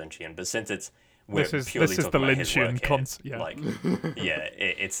the word Lynchian, but since we're This is purely the talking about his Lynchian work here, concept. Yeah. like yeah,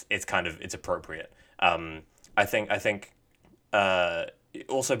 it's appropriate. I think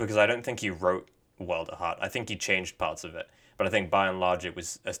also because I don't think he wrote Wild at Heart. I think he changed parts of it, but I think by and large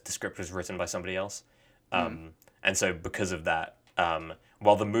the script was written by somebody else. And so because of that,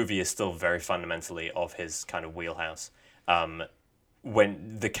 while the movie is still very fundamentally of his kind of wheelhouse,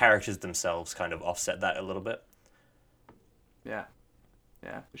 when the characters themselves kind of offset that a little bit. Yeah,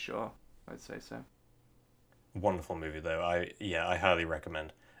 for sure. I'd say so. Wonderful movie though. I highly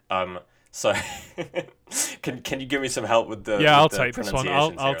recommend. So can you give me some help with the I'll the take this one.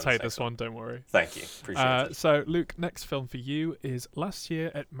 I'll take this one. Don't worry. Thank you. Appreciate it. So Luke, next film for you is Last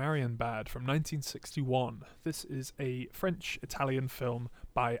Year at Marienbad from 1961. This is a French-Italian film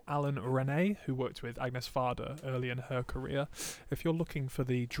by Alain Resnais, who worked with Agnes Varda early in her career. If you're looking for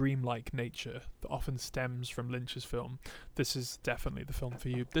the dreamlike nature that often stems from Lynch's film, this is definitely the film for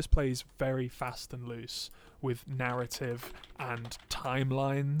you. This plays very fast and loose with narrative and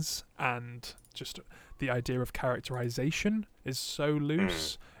timelines, and just the idea of characterization is so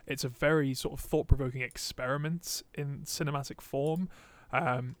loose. It's a very sort of thought-provoking experiment in cinematic form.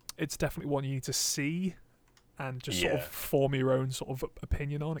 It's definitely one you need to see and just sort of form your own sort of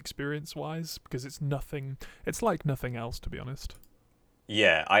opinion on experience-wise, because it's like nothing else, to be honest.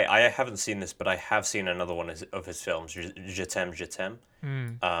 Yeah, I haven't seen this, but I have seen another one of his films, Je t'aime, Je t'aime.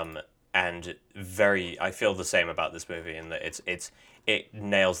 And I feel the same about this movie in that it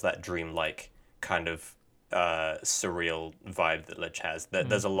nails that dreamlike kind of surreal vibe that Lynch has.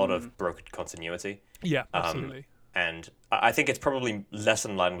 There's a lot of broken continuity. Yeah, absolutely. And I think it's probably less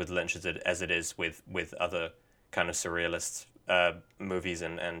in line with Lynch as it is with other kind of surrealist movies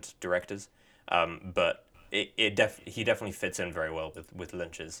and directors. But he definitely fits in very well with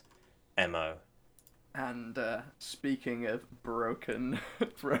Lynch's MO. And speaking of broken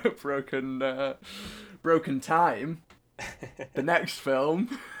time, the next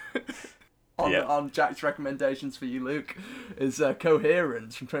film on Jack's recommendations for you, Luke, is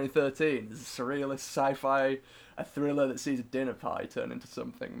Coherence from 2013. It's a surrealist sci-fi, a thriller that sees a dinner party turn into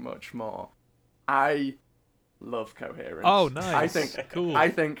something much more. I love Coherence. Oh, nice. Cool. I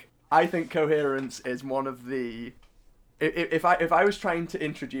think Coherence is one of the. If I was trying to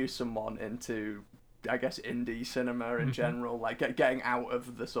introduce someone into, I guess, indie cinema in general, like getting out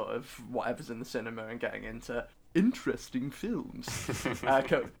of the sort of whatever's in the cinema and getting into interesting films.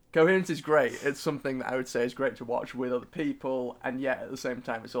 Coherence is great. It's something that I would say is great to watch with other people, and yet at the same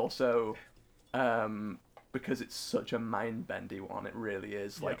time it's also, because it's such a mind-bendy one, it really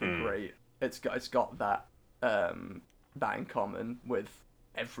is like a great. It's got that that in common with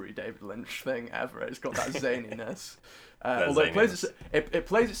every David Lynch thing ever. It's got that zaniness. Although it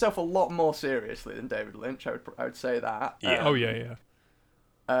plays itself a lot more seriously than David Lynch, I would say that. Yeah.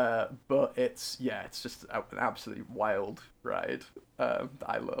 But it's just an absolutely wild ride that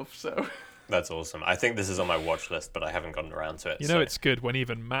I love. So that's awesome. I think this is on my watch list, but I haven't gotten around to it. You know, it's good when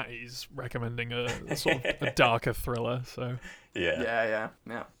even Matty's recommending a sort of a darker thriller. So yeah.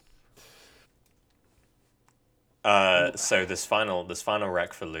 So this final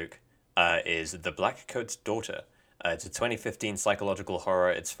rec for Luke is The Black Coat's Daughter. It's a 2015 psychological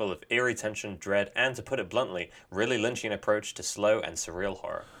horror. It's full of eerie tension, dread, and, to put it bluntly, really Lynchian approach to slow and surreal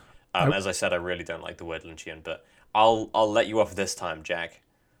horror. As I said, I really don't like the word Lynchian, but I'll let you off this time, Jack.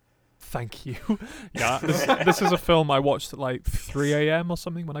 Thank you. Yeah, this is a film I watched at like 3 a.m. or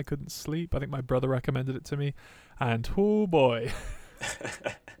something when I couldn't sleep. I think my brother recommended it to me, and oh boy,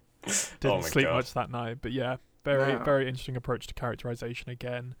 didn't sleep much that night. But yeah, very interesting approach to characterization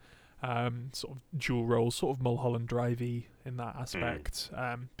again. Sort of dual roles, sort of Mulholland Drive-y in that aspect.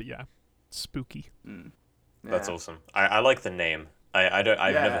 But yeah, spooky. That's awesome. I like the name. I've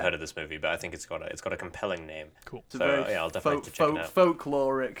never heard of this movie, but I think it's got a compelling name. Cool. So I'll definitely have to check it out.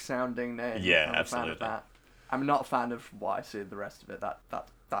 Folkloric sounding name. Yeah, absolutely. A fan of that. I'm not a fan of what I see in the rest of it.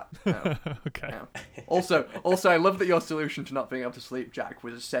 No. Okay. No. Also, I love that your solution to not being able to sleep, Jack,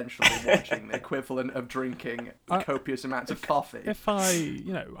 was essentially watching the equivalent of drinking copious amounts of coffee. If I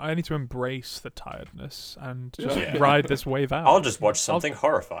need to embrace the tiredness and just ride this wave out. I'll just watch something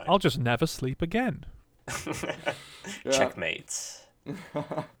horrifying. I'll just never sleep again. Checkmate.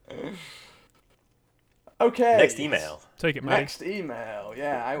 Okay. Next email. Take it, mate. Next email.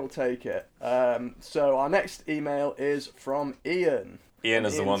 Yeah, I will take it. So our next email is from Ian. Ian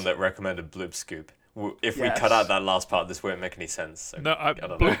is the one that recommended Bloop Scoop. If we cut out that last part, this won't make any sense. So no,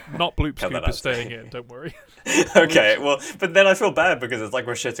 not Bloop Scoop is staying in. Don't worry. Okay, well, but then I feel bad because it's like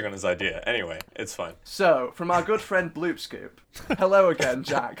we're shitting on his idea. Anyway, it's fine. So, from our good friend Bloop Scoop. Hello again,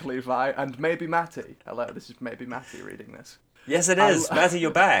 Jack, Levi, and maybe Matty. Hello, this is maybe Matty reading this. Yes, it is. Matty,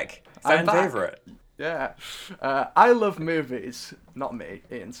 you're back. Fan favourite. Yeah. I love movies. Not me,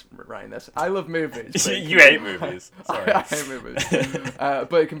 Ian's writing this. I love movies. You hate movies. Sorry. I hate movies.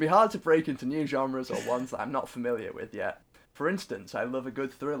 But it can be hard to break into new genres or ones that I'm not familiar with yet. For instance, I love a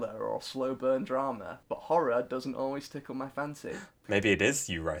good thriller or slow burn drama, but horror doesn't always tickle my fancy. Maybe it is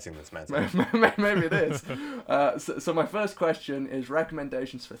you writing this message. Maybe it is. So my first question is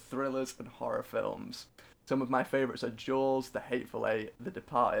recommendations for thrillers and horror films. Some of my favourites are Jaws, The Hateful Eight, The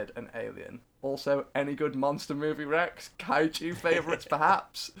Departed, and Alien. Also, any good monster movie recs? Kaiju favourites,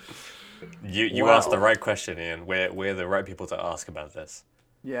 perhaps? You asked the right question, Ian. We're the right people to ask about this.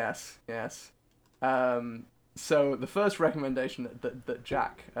 Yes. So the first recommendation that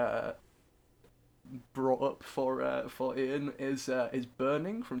Jack brought up for Ian is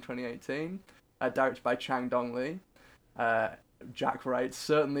Burning from 2018, directed by Chang Dong Lee. Jack writes,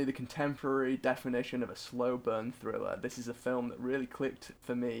 certainly the contemporary definition of a slow burn thriller. This is a film that really clicked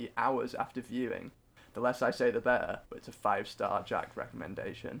for me hours after viewing. The less I say, the better, but it's a 5-star Jack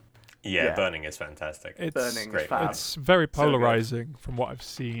recommendation. Yeah, Burning is fantastic. Burning great. is fab. It's very polarizing from what I've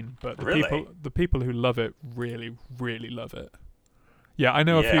seen, but the people who love it really, really love it. Yeah, I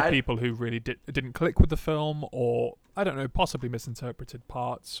know a few people who really didn't click with the film, or I don't know, possibly misinterpreted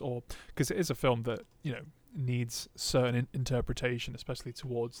parts, or because it is a film that needs certain interpretation, especially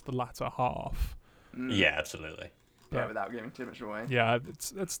towards the latter half. Yeah, absolutely. Yeah, without giving too much away. Yeah,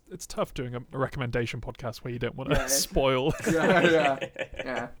 it's tough doing a recommendation podcast where you don't want to spoil.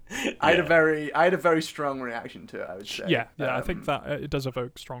 Yeah. I had a very strong reaction to it, I would say. Yeah, I think that it does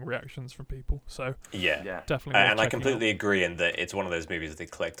evoke strong reactions from people. So yeah. Definitely. And I completely agree in that it's one of those movies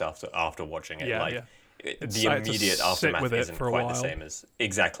that clicked after watching it. The immediate aftermath isn't quite the same as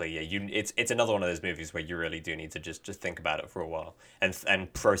exactly. Yeah, it's another one of those movies where you really do need to just think about it for a while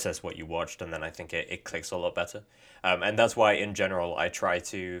and process what you watched, and then I think it clicks a lot better. And that's why in general I try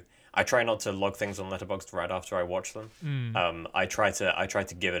not to log things on Letterboxd right after I watch them. I try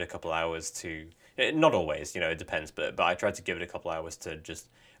to give it a couple hours to, not always, it depends, but I try to give it a couple hours to just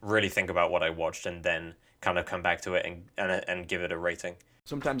really think about what I watched and then kind of come back to it and give it a rating.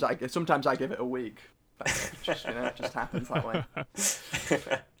 Sometimes I give it a week. Just it just happens that way.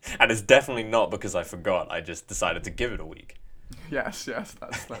 And it's definitely not because I forgot. I just decided to give it a week. Yes,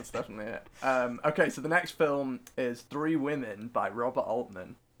 that's definitely it. Okay, so the next film is Three Women by Robert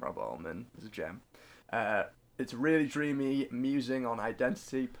Altman. Robert Altman is a gem. It's really dreamy, musing on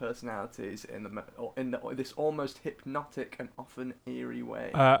identity, personalities in this almost hypnotic and often eerie way.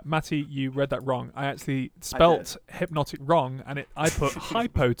 Matty, you read that wrong. I actually spelt hypnotic wrong, and I put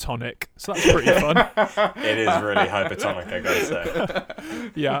hypotonic, so that's pretty fun. It is really hypotonic, I gotta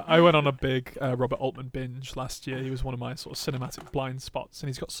say. Yeah, I went on a big Robert Altman binge last year. He was one of my sort of cinematic blind spots, and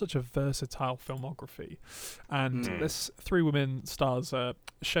he's got such a versatile filmography. And this Three Women stars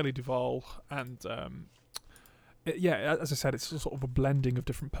Shelley Duvall and... as I said, it's sort of a blending of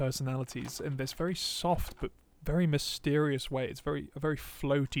different personalities in this very soft but very mysterious way. It's a very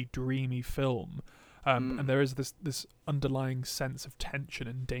floaty, dreamy film, and there is this underlying sense of tension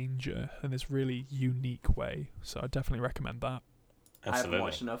and danger in this really unique way. So I definitely recommend that.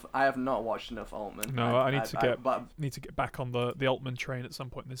 Absolutely. I have not watched enough Altman. No, I need to get back on the Altman train at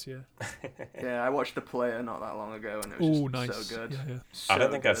some point this year. Yeah, I watched The Player not that long ago, and it was nice. So good. Yeah. I don't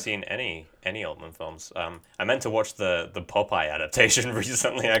think I've seen any Altman films. I meant to watch the Popeye adaptation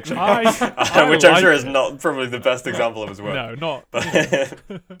recently, actually, which I'm sure is not probably the best example of his work. No, not.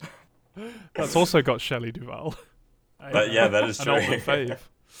 That's also got Shelley Duvall. But yeah, that is true. An Altman fave.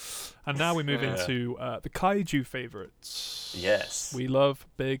 And now we move into the kaiju favourites. Yes. We love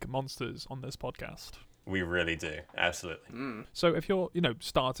big monsters on this podcast. We really do. Absolutely. So if you're,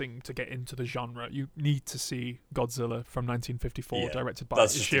 starting to get into the genre, you need to see Godzilla from 1954, directed by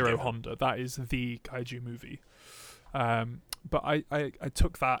Ishiro Honda. That is the kaiju movie. But I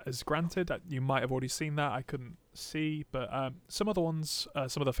took that as granted. That you might have already seen that. I couldn't see. But some other ones,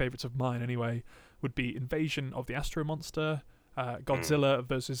 some of the favourites of mine anyway, would be Invasion of the Astro Monster, Godzilla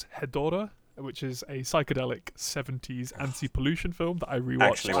versus Hedorah, which is a psychedelic 70s anti-pollution film that I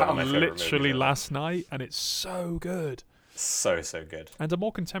rewatched literally last night, and it's so good. So good. And a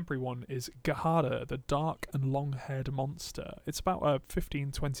more contemporary one is Gahara, the Dark and Long-Haired Monster. It's about a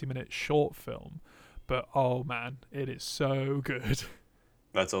 15-20 minute short film, but oh man, it is so good.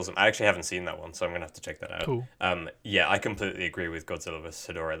 That's awesome. I actually haven't seen that one, so I'm gonna have to check that out. Cool. Yeah, I completely agree with Godzilla vs.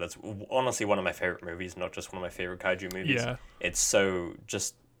 Hedorah. That's honestly one of my favorite movies, not just one of my favorite kaiju movies. Yeah. It's so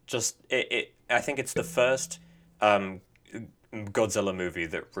it. I think it's the first Godzilla movie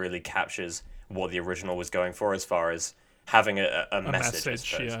that really captures what the original was going for, as far as having a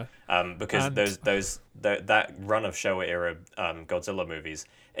message. Yeah. Because that run of Showa era Godzilla movies,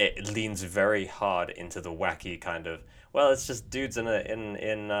 it leans very hard into the wacky kind of, well, it's just dudes in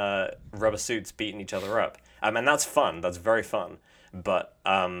rubber suits beating each other up. And that's fun. That's very fun. But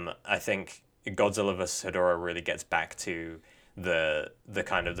I think Godzilla vs. Hedorah really gets back to the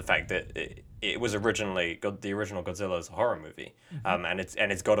kind of the fact that it was originally the original Godzilla is a horror movie, and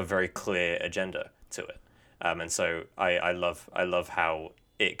it's got a very clear agenda to it, and so I love how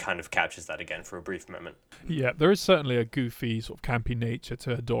it kind of captures that again for a brief moment. Yeah, there is certainly a goofy sort of campy nature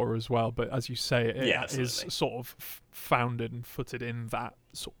to Adora as well, but as you say, it is sort of founded and footed in that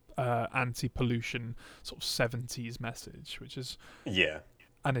sort of anti-pollution sort of 70s message, which is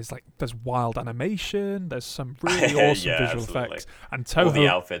and it's like there's wild animation, there's some really awesome visual effects, and Toho, all the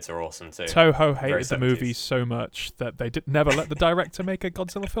outfits are awesome too. Toho hated the movie so much that they never let the director make a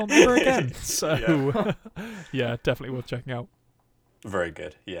Godzilla film ever again. So yeah, definitely worth checking out. Very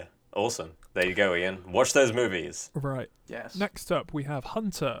good. Yeah. Awesome. There you go, Ian. Watch those movies. Right. Yes. Next up, we have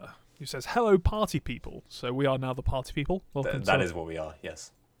Hunter, who says, "Hello, party people." So we are now the party people. Welcome. That is what we are,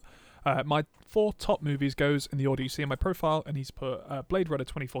 yes. My 4 top movies goes in the order you see in my profile, and he's put Blade Runner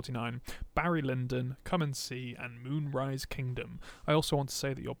 2049, Barry Lyndon, Come and See, and Moonrise Kingdom. I also want to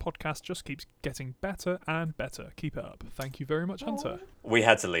say that your podcast just keeps getting better and better. Keep it up. Thank you very much, Hunter. We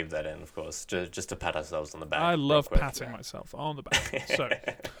had to leave that in, of course, just to pat ourselves on the back. I love patting myself on the back.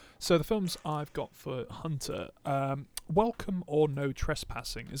 So the films I've got for Hunter, Welcome or No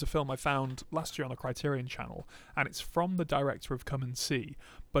Trespassing is a film I found last year on the Criterion Channel, and it's from the director of Come and See,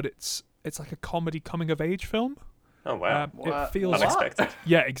 but it's like a comedy coming-of-age film. Oh, wow. It feels unexpected.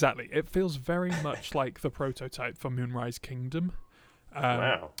 Yeah, exactly. It feels very much like the prototype for Moonrise Kingdom.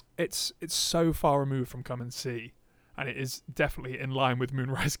 Wow. It's so far removed from Come and See, and it is definitely in line with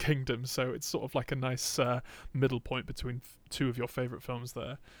Moonrise Kingdom, so it's sort of like a nice middle point between two of your favourite films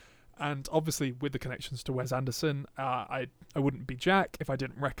there. And obviously, with the connections to Wes Anderson, I wouldn't be Jack if I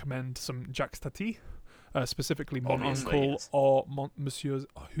didn't recommend some Jacques Tati, specifically Mon Oncle or Monsieur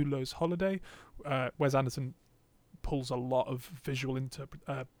Hulot's Holiday. Wes Anderson pulls a lot of visual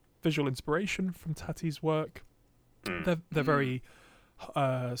inspiration from Tati's work. They're very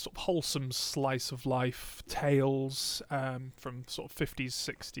sort of wholesome slice of life tales from sort of 50s,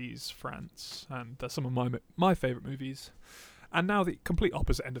 60s France, and they're some of my favourite movies. And now the complete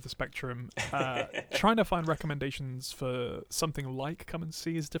opposite end of the spectrum, trying to find recommendations for something like Come and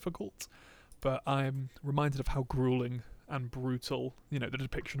See is difficult, but I'm reminded of how grueling and brutal, the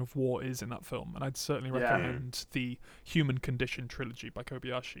depiction of war is in that film, and I'd certainly recommend the Human Condition trilogy by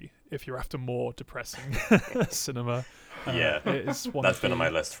Kobayashi if you're after more depressing cinema. It is that's been on my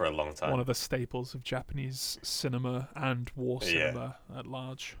list for a long time. One of the staples of Japanese cinema and war cinema at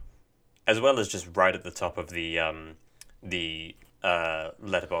large. As well as just right at the top of the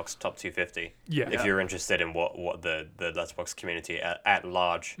Letterboxd top 250. If you're interested in what the Letterboxd community at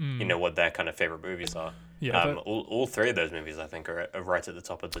large, what their kind of favorite movies are. All 3 of those movies I think are right at the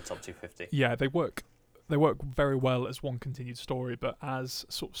top of the top 250. Yeah, they work very well as one continued story, but as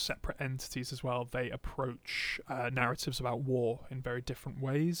sort of separate entities as well. They approach narratives about war in very different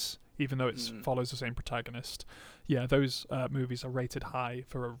ways, even though it follows the same protagonist. Yeah, those movies are rated high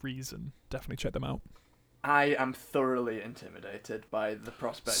for a reason. Definitely check them out. I am thoroughly intimidated by the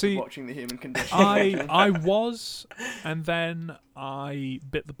prospect of watching The Human Condition. I was, and then I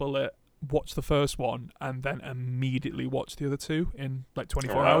bit the bullet, watched the first one, and then immediately watched the other 2 in like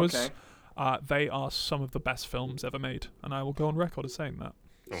 24 hours. Okay. They are some of the best films ever made, and I will go on record as saying that.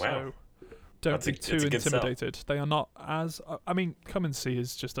 Wow. So don't be too intimidated. They are not as... I mean, Come and See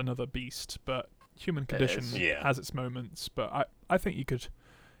is just another beast, but Human Condition has its moments. But I think you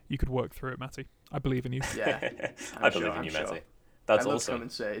could work through it, Matty. I believe in you. Yeah, I believe in you, Matty. That's I love awesome. Come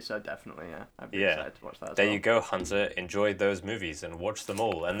and See, so definitely, I'd be excited to watch that as There you go, Hunter. Enjoy those movies and watch them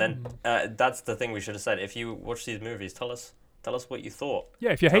all. And then that's the thing we should have said. If you watch these movies, tell us what you thought.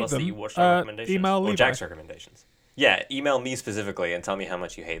 Yeah, if you hate them, that you watched our recommendations. Email Levi. Or Jack's recommendations. Yeah, email me specifically and tell me how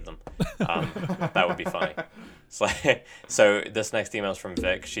much you hate them. That would be funny. So this next email is from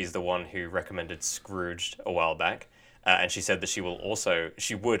Vic. She's the one who recommended Scrooged a while back. And she said that she would also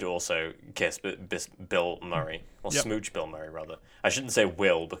kiss Bill Murray, or smooch Bill Murray rather. I shouldn't say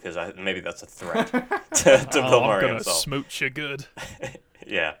will because maybe that's a threat to Bill Murray I'm himself. Smooch you good.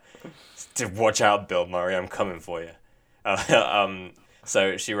 Yeah, watch out, Bill Murray, I'm coming for you.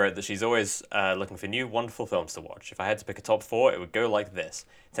 So she wrote that she's always looking for new wonderful films to watch. If I had to pick a top 4, it would go like this: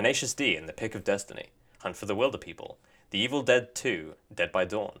 Tenacious D and The Pick of Destiny, Hunt for the Wilder People, The Evil Dead 2, Dead by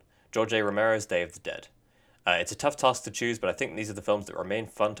Dawn, George A. Romero's Day of the Dead. It's a tough task to choose, but I think these are the films that remain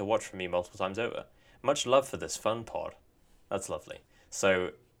fun to watch for me multiple times over. Much love for this fun pod. That's lovely.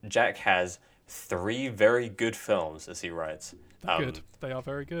 So Jack has 3 very good films, as he writes. Good. They are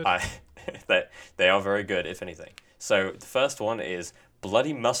very good. They are very good, if anything. So the first one is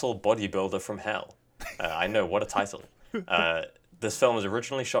Bloody Muscle Bodybuilder from Hell. I know, what a title. This film was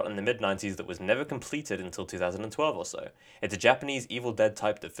originally shot in the mid-90s that was never completed until 2012 or so. It's a Japanese Evil Dead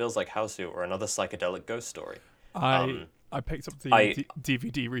type that feels like Hausu or another psychedelic ghost story. I picked up the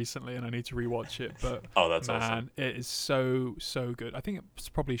DVD recently and I need to rewatch it, but that's man, awesome. It is so good. I think it's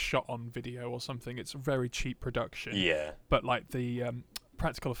probably shot on video or something. It's a very cheap production. Yeah. But like the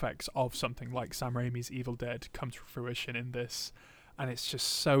practical effects of something like Sam Raimi's Evil Dead come to fruition in this, and it's just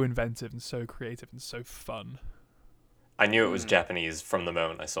so inventive and so creative and so fun. I knew it was Japanese from the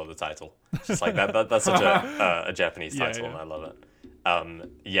moment I saw the title. Just like that's such a Japanese title, and I love it.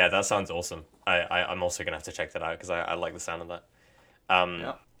 That sounds awesome. I'm also gonna have to check that out because I like the sound of that.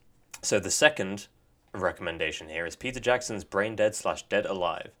 So the second recommendation here is Peter Jackson's Brain Dead / Dead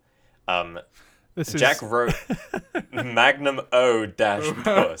Alive. Jack wrote Magnum O -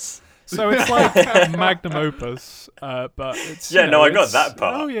 Puss. So it's like magnum opus, but it's I got that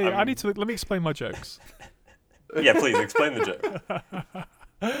part. Oh yeah, I need to let me explain my jokes. Yeah, please explain the joke.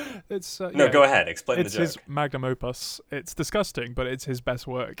 It's go ahead. Explain the joke. It's his magnum opus. It's disgusting, but it's his best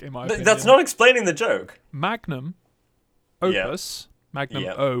work in my opinion. That's not explaining the joke. Magnum opus, magnum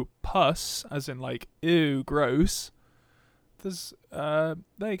opus, as in like ew, gross. There's there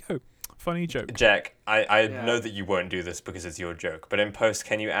you go. Funny joke. Jack, I know that you won't do this because it's your joke, but in post,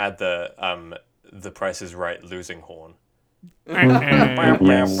 can you add the Price is Right losing horn?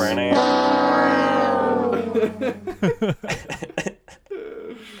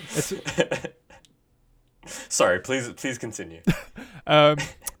 Sorry, please continue.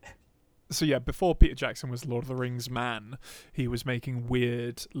 So yeah, before Peter Jackson was Lord of the Rings man, he was making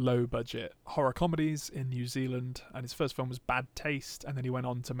weird, low-budget horror comedies in New Zealand, and his first film was Bad Taste, and then he went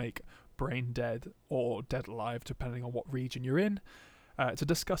on to make Brain Dead or Dead Alive, depending on what region you're in. It's a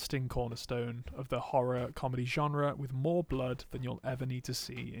disgusting cornerstone of the horror comedy genre with more blood than you'll ever need to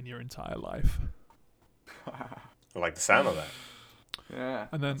see in your entire life. I like the sound of that. Yeah,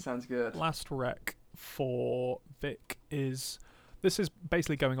 and then that sounds good. Last rec for Vic is... This is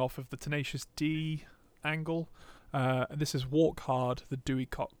basically going off of the Tenacious D angle. This is Walk Hard, the Dewey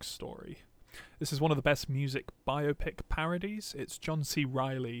Cox story. This is one of the best music biopic parodies. It's John C.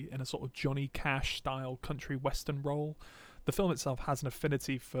 Reilly in a sort of Johnny Cash-style country western role. The film itself has an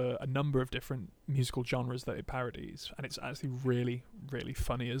affinity for a number of different musical genres that it parodies, and it's actually really, really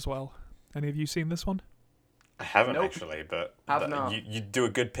funny as well. Any of you seen this one? I haven't actually, but you do a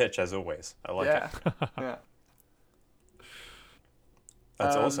good pitch as always. I like it. Yeah.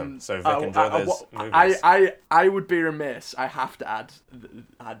 That's awesome. So Vic, enjoy those movies. I would be remiss. I have to add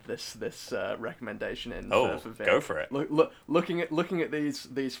this recommendation in. For Vic. Go for it. Looking at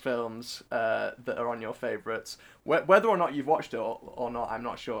these films that are on your favourites, whether or not you've watched it or not, I'm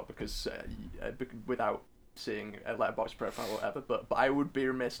not sure because without seeing a Letterboxd profile or whatever. But I would be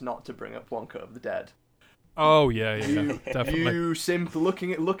remiss not to bring up One Cut of the Dead. Oh yeah, definitely. You simply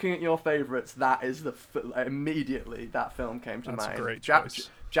looking at your favourites. That is immediately that film came to mind. That's a great choice.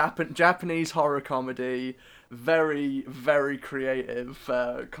 Japanese horror comedy, very very creative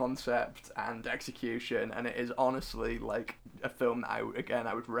concept and execution, and it is honestly like a film that I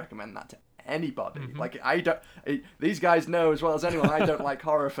would recommend that to anybody. Mm-hmm. Like these guys know as well as anyone I don't like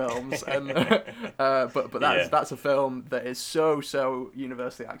horror films, and but that's a film that is so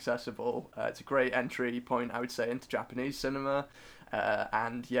universally accessible. It's a great entry point, I would say, into Japanese cinema.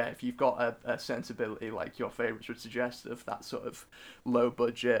 And yeah, if you've got a sensibility like your favourites would suggest of that sort of low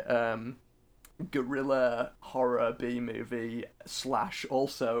budget guerrilla horror B-movie /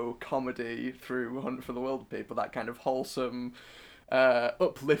 also comedy through Hunt for the Wilder People, that kind of wholesome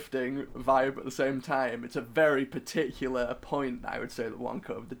uplifting vibe at the same time. It's a very particular point that I would say that One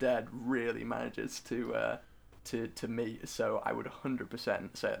Cut of the Dead really manages to meet. So I would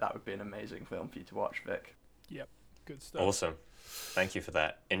 100% say that would be an amazing film for you to watch, Vic. Yep, good stuff. Awesome. Thank you for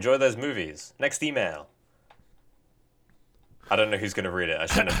that. Enjoy those movies. Next email. I don't know who's going to read it. I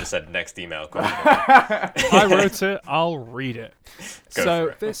shouldn't have just said next email. I wrote it. I'll read it.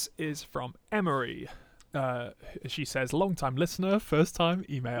 So this is from Emery. She says, long-time listener, first-time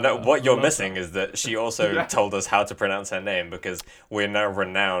emailer. No, what you're missing is that she also told us how to pronounce her name, because we're now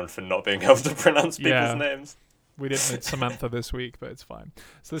renowned for not being able to pronounce people's names. We didn't need Samantha this week, but it's fine.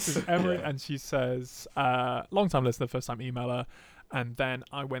 So this is Emery, and she says, long-time listener, first-time emailer. And then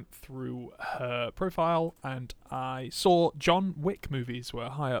I went through her profile and I saw John Wick movies were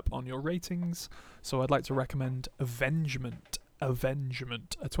high up on your ratings. So I'd like to recommend Avengement, a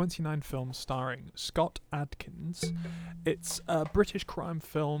 29 film starring Scott Adkins. It's a British crime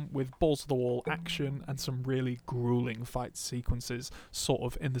film with balls-to-the-wall action and some really grueling fight sequences, sort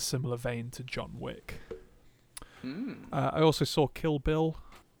of in the similar vein to John Wick. I also saw Kill Bill,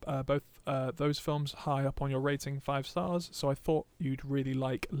 both those films high up on your rating, 5 stars. So I thought you'd really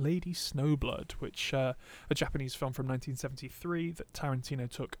like Lady Snowblood, which a Japanese film from 1973 that Tarantino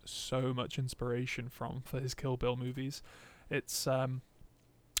took so much inspiration from for his Kill Bill movies. It's a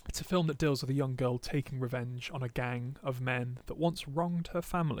film that deals with a young girl taking revenge on a gang of men that once wronged her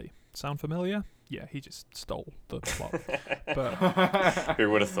family. Sound familiar? Yeah, he just stole the plot. But who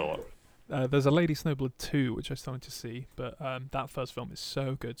would have thought? There's a Lady Snowblood 2, which I started to see, but that first film is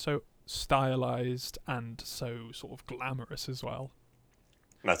so good, so stylized and so sort of glamorous as well.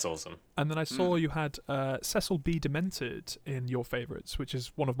 That's awesome. And then I saw you had Cecil B. Demented in your favourites, which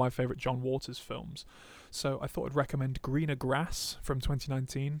is one of my favourite John Waters films. So I thought I'd recommend Greener Grass from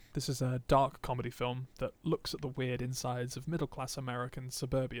 2019. This is a dark comedy film that looks at the weird insides of middle-class American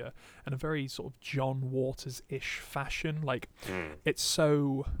suburbia in a very sort of John Waters-ish fashion. Like, it's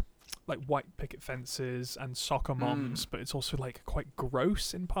so like white picket fences and soccer moms, but it's also like quite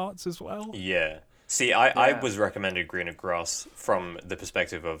gross in parts as well. Yeah. See, I was recommended Greener Grass from the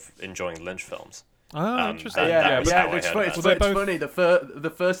perspective of enjoying Lynch films. Interesting. It's funny.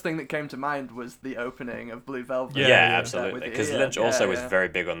 The first thing that came to mind was the opening of Blue Velvet. Yeah, absolutely. Because Lynch also was very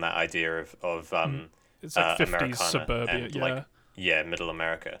big on that idea of it's like 50s Americana suburbia, and middle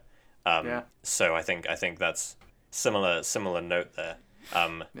America. So I think that's similar note there.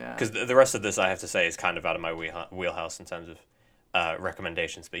 Because the rest of this, I have to say, is kind of out of my wheelhouse in terms of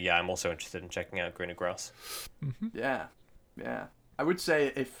recommendations. But yeah, I'm also interested in checking out Greener Grass. Yeah. I would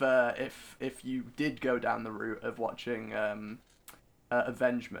say if you did go down the route of watching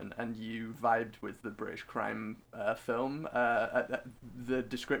Avengement and you vibed with the British crime film, the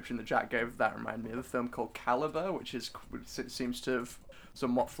description that Jack gave of that reminded me of a film called Caliber, which seems to have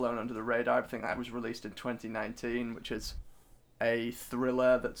somewhat flown under the radar. I think that was released in 2019, which is a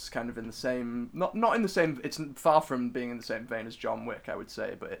thriller that's kind of in the same, not in the same, it's far from being in the same vein as John Wick, I would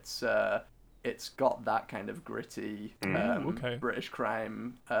say, but it's got that kind of gritty British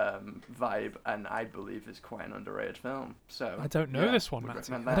crime vibe, and I believe is quite an underrated film. So I don't know this one, Matt.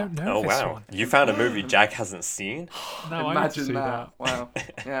 I don't know this one. You found a movie Jack hasn't seen? No, imagine I that. Wow.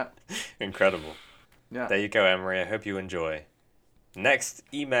 Yeah. Incredible. Yeah. There you go, Emery. I hope you enjoy. Next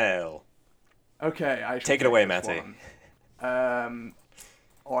email. Okay, I take it away, Matty.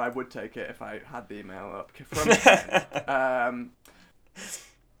 Or I would take it if I had the email up from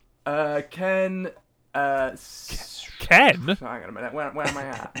Ken. Ken? Hang on a minute. Where am I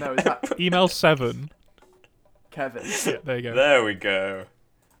at? No, is that email 7? Kevin. Yeah, there you go. There we go.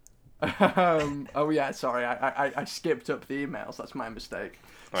 Oh yeah, sorry. I skipped up the emails. That's my mistake.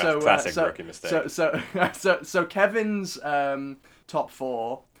 Well, classic rookie mistake. So Kevin's top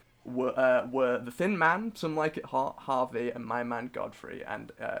 4 were The Thin Man, Some Like It Hot, Harvey, and My Man Godfrey,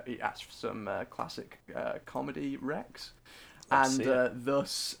 and he asked for some classic comedy recs.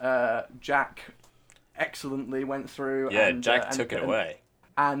 Thus, Jack excellently went through. Yeah, Jack took it away.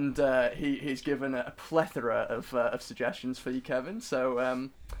 And he's given a plethora of suggestions for you, Kevin. So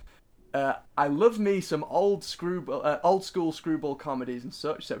I love me some old school screwball comedies and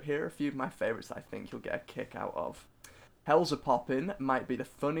such. So here are a few of my favourites that I think you'll get a kick out of. Hell's a Poppin' might be the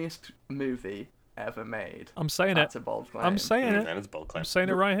funniest movie ever made. I'm saying That's a bold claim. I'm saying it. That is a bold claim. I'm saying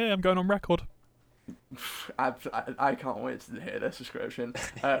it right here. I'm going on record. I can't wait to hear this description.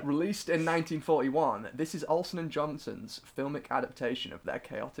 Released in 1941, this is Olsen & Johnson's filmic adaptation of their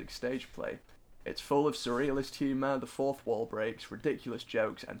chaotic stage play. It's full of surrealist humour, the fourth wall breaks, ridiculous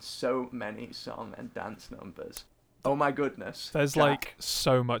jokes, and so many song and dance numbers. Oh my goodness. There's Jack. like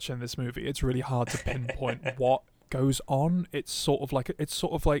so much in this movie. It's really hard to pinpoint what goes on. It's sort of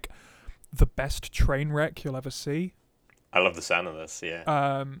like the best train wreck you'll ever see. I love the sound of this, yeah.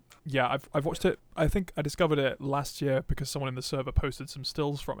 I've watched it. I think I discovered it last year because someone in the server posted some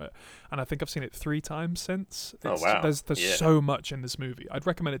stills from it, and I think I've seen it 3 times since. Wow! There's so much in this movie. I'd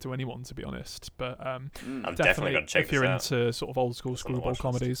recommend it to anyone, to be honest. But I'm definitely gonna check if you're this out. into sort of old school screwball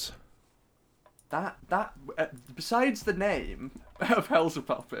comedies. That besides the name of Hell's a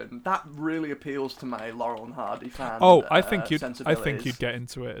Poppin', that really appeals to my Laurel and Hardy fan. I think you'd get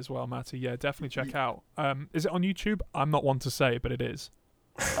into it as well, Matty. Yeah, definitely check out. Is it on YouTube? I'm not one to say, but it is.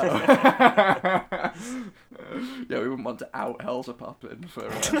 Yeah, we wouldn't want to out Hell's a Poppin' for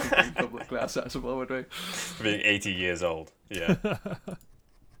being publicly accessible, would we? Being 80 years old, yeah.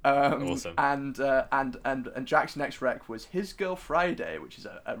 Awesome. And Jack's next rec was His Girl Friday, which is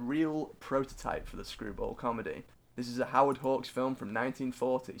a real prototype for the screwball comedy. This is a Howard Hawks film from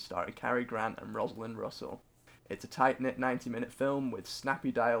 1940 starring Cary Grant and Rosalind Russell. It's a tight-knit 90-minute film with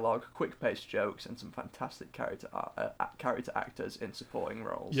snappy dialogue, quick-paced jokes, and some fantastic character actors in supporting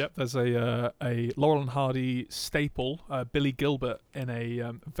roles. Yep, there's a Laurel and Hardy staple, Billy Gilbert, in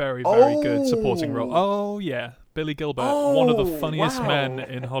a very, very good supporting role. Oh, yeah. Billy Gilbert, one of the funniest men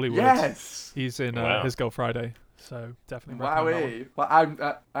in Hollywood. Yes! He's in His Girl Friday, so definitely recommend that one.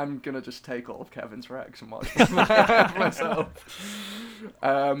 Well, I'm going to just take all of Kevin's recs and watch them myself.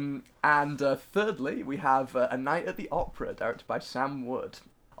 And thirdly, we have A Night at the Opera, directed by Sam Wood.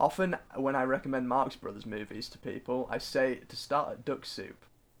 Often, when I recommend Marx Brothers movies to people, I say to start at Duck Soup.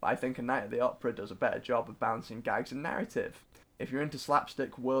 But I think A Night at the Opera does a better job of balancing gags and narrative. If you're into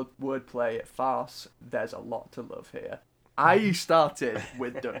slapstick, wordplay, farce, there's a lot to love here. I started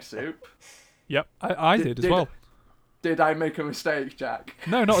with Duck Soup. Yep, I did as well. Did I make a mistake, Jack?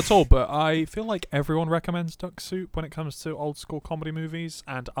 No, not at all, but I feel like everyone recommends Duck Soup when it comes to old school comedy movies,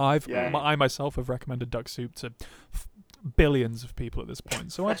 and I myself have recommended Duck Soup to billions of people at this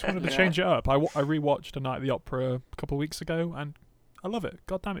point, so I just wanted to change it up. I rewatched A Night at the Opera a couple of weeks ago, and I love it.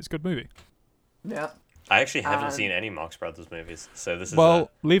 God damn, it's a good movie. Yeah. I actually haven't seen any Marx Brothers movies, so this is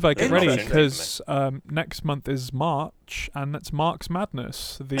Levi, get ready, because next month is March, and it's Marx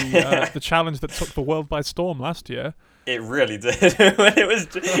Madness, the challenge that took the world by storm last year. It really did. When it was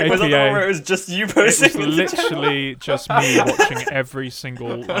on the one where it was just you posting. It was literally just me watching every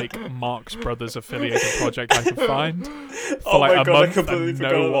single Marx Brothers affiliated project I could find for a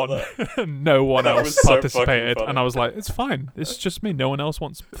month, and no one else participated. And I was like, it's fine. It's just me. No one else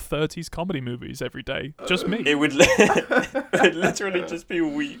wants 30s comedy movies every day. Just me. It would literally just be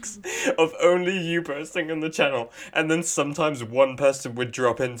weeks of only you posting on the channel, and then sometimes one person would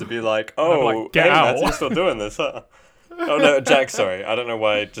drop in to be like, "Oh, get hey, out. Matt's still doing this, huh?" Oh no, Jack, sorry. I don't know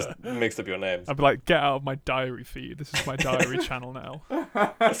why I just mixed up your names. I'd be like, get out of my diary feed. This is my diary channel now.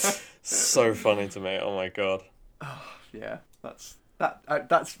 So funny to me. Oh my god. Oh, yeah, that's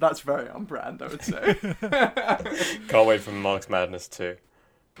very on brand, I would say. Can't wait for Marx Madness 2.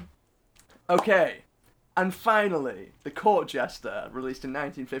 Okay, and finally, The Court Jester, released in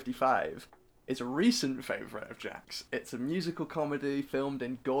 1955, is a recent favourite of Jack's. It's a musical comedy filmed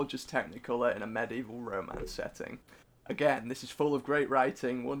in gorgeous Technicolor in a medieval romance setting. Again, this is full of great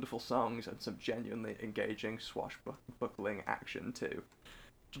writing, wonderful songs, and some genuinely engaging swashbuckling action too.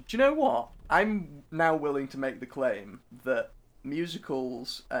 Do you know what? I'm now willing to make the claim that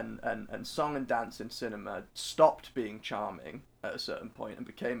musicals and song and dance in cinema stopped being charming at a certain point and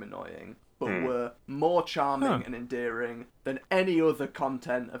became annoying, but were more charming and endearing than any other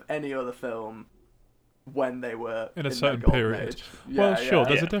content of any other film when they were in a certain period.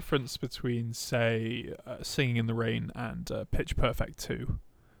 There's a difference between, say, Singing in the Rain and Pitch Perfect 2.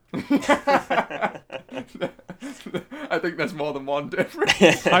 I think there's more than one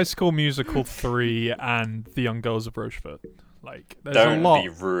difference. High School Musical 3 and The Young Girls of Rochefort. There's Don't a lot. be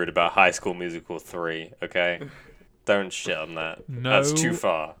rude about High School Musical 3, okay? Don't shit on that. No That's too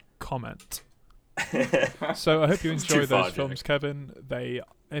far. Comment. So I hope you enjoy too far, those films, Kevin.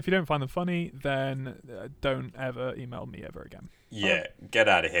 If you don't find them funny, then don't ever email me ever again. Yeah, get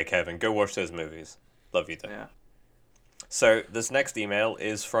out of here, Kevin. Go watch those movies. Love you, though. Yeah. So this next email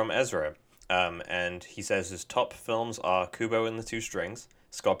is from Ezra, and he says his top films are Kubo and the Two Strings,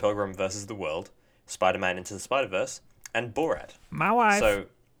 Scott Pilgrim vs. the World, Spider-Man Into the Spider-Verse, and Borat. My wife. So,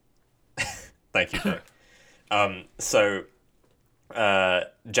 thank you, Jack.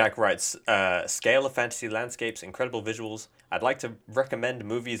 Jack writes, scale of fantasy landscapes, incredible visuals. I'd like to recommend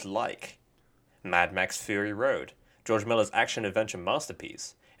movies like Mad Max Fury Road, George Miller's action-adventure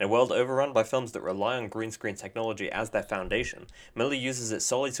masterpiece. In a world overrun by films that rely on green screen technology as their foundation, Miller uses it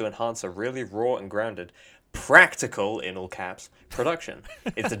solely to enhance a really raw and grounded, practical, in all caps, production.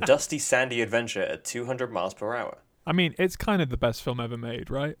 It's a dusty, sandy adventure at 200 miles per hour. I mean, it's kind of the best film ever made,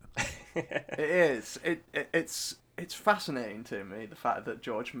 right? It is. It's fascinating to me, the fact that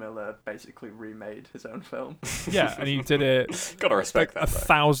George Miller basically remade his own film. Yeah, and he did it Gotta respect that,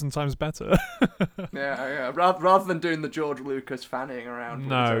 1,000 times better. Yeah. Rather than doing the George Lucas fanning around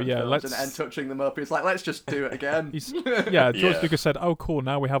films and touching them up, he's like, let's just do it again. George Lucas said, oh cool,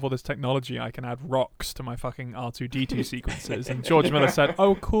 now we have all this technology, I can add rocks to my fucking R2-D2 sequences. And George Miller said,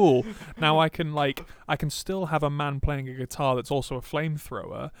 oh cool, now I can still have a man playing a guitar that's also a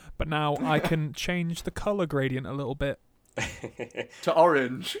flamethrower, but now I can change the colour gradient a little bit to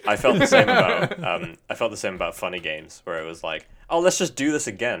orange. I felt the same about Funny Games, where it was like, oh, let's just do this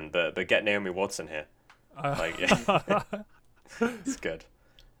again, but get Naomi Watts in here. It's good.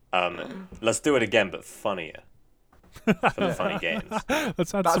 Let's do it again, but funnier. For the funny games.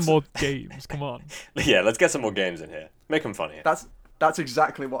 Let's add some more games. Come on. Yeah, let's get some more games in here. Make them funnier. That's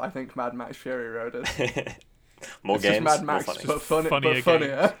exactly what I think Mad Max Fury Road is. More It's games, just Mad more Max, funny. but Funnier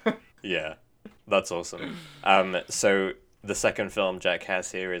funnier. Yeah, that's awesome. So the second film Jack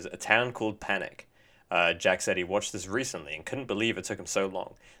has here is A Town Called Panic. Jack said he watched this recently and couldn't believe it took him so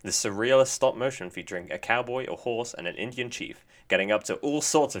long. This surrealist stop motion featuring a cowboy, a horse, and an Indian chief getting up to all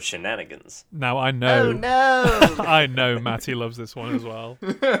sorts of shenanigans. Now I know. Oh no! I know Matty loves this one as well.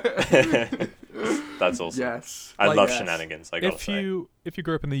 That's awesome. Yes. I love yes. shenanigans, I gotta say. If you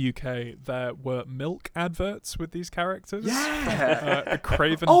grew up in the UK, there were milk adverts with these characters. Yeah. A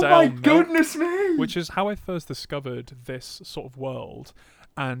Cravendale Oh my milk, goodness me! which is how I first discovered this sort of world.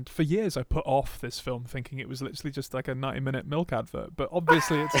 And for years, I put off this film thinking it was literally just like a 90-minute milk advert. But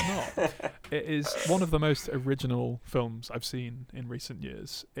obviously, it's not. It is one of the most original films I've seen in recent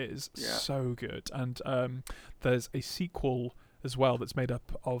years. It is so good. And there's a sequel as well that's made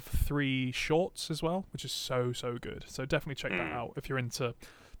up of 3 shorts as well, which is so good. So definitely check that out if you're into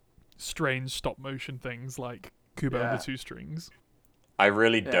strange stop-motion things like Kubo and the Two Strings. I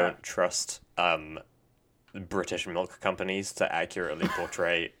really don't trust British milk companies to accurately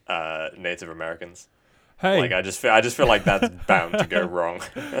portray Native Americans. Hey, Like I just feel like that's bound to go wrong.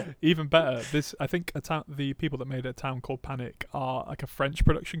 even better. I think the people that made A Town Called Panic are like a French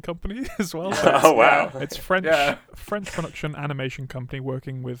production company as well. So Oh wow. it's French production animation company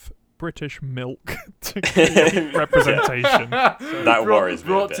working with British milk to create representation. That worries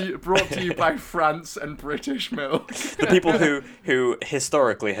me a bit. Brought to you by France and British milk. The people who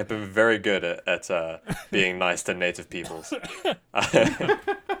historically have been very good at being nice to native peoples.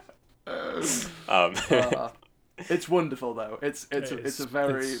 It's wonderful though. It's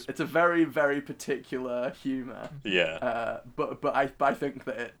a very particular humor. Yeah. But I think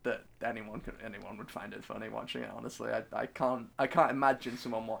that anyone would find it funny watching it. Honestly, I can't imagine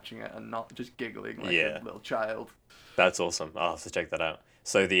someone watching it and not just giggling like a little child. That's awesome. I'll have to check that out.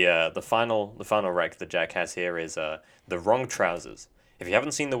 So the final rec that Jack has here is The Wrong Trousers. If you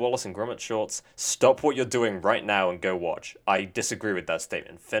haven't seen the Wallace and Gromit shorts, stop what you're doing right now and go watch. I disagree with that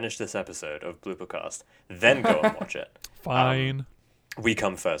statement. Finish this episode of Bloopercast, then go and watch it. Fine. We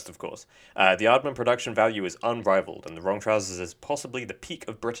come first, of course. The Aardman production value is unrivaled, and The Wrong Trousers is possibly the peak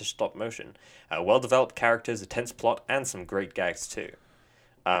of British stop motion. Well-developed characters, a tense plot, and some great gags too.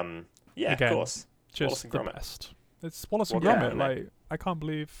 Again, of course. Just Wallace and the Gromit. best. It's Wallace and Well, Gromit. yeah, Like, I can't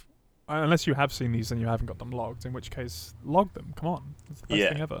believe... Unless you have seen these and you haven't got them logged, in which case, log them. Come on. It's the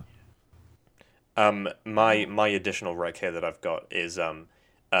best thing ever. My additional rec here that I've got is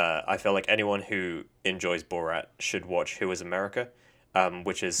I feel like anyone who enjoys Borat should watch Who Is America,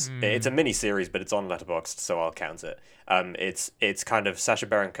 which is it's a mini series, but it's on Letterboxd, so I'll count it. It's kind of Sacha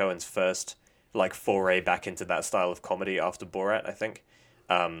Baron Cohen's first like foray back into that style of comedy after Borat, I think,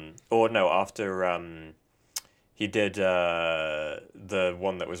 after he did the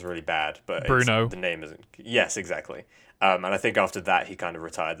one that was really bad, but Bruno. The name isn't. Yes, exactly. And I think after that he kind of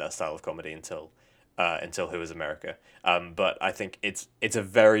retired that style of comedy until Who Is America. But I think it's a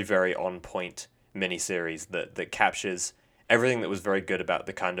very, very on point miniseries that captures everything that was very good about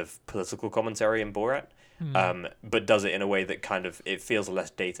the kind of political commentary in Borat, but does it in a way that kind of it feels less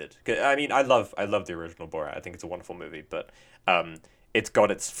dated. I mean, I love the original Borat. I think it's a wonderful movie, but it's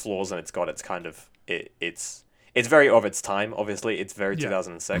got its flaws and it's got its kind of it's very of its time. Obviously, it's very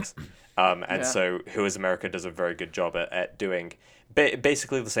 2006, so Who Is America does a very good job at doing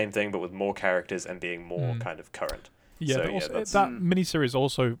basically the same thing, but with more characters and being more kind of current. Yeah, So, that miniseries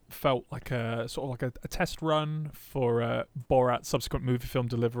also felt like a test run for Borat's subsequent movie film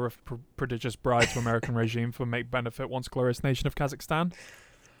deliverer of Prodigious Bride to American Regime for Make Benefit Once Glorious Nation of Kazakhstan.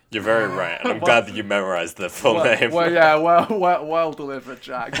 You're very right, and I'm glad that you memorized the full name. Well delivered,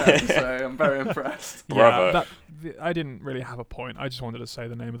 Jack. I have to say, I'm very impressed. Bravo. I didn't really have a point. I just wanted to say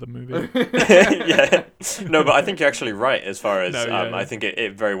the name of the movie. Yeah. No, but I think you're actually right as far as yeah. I think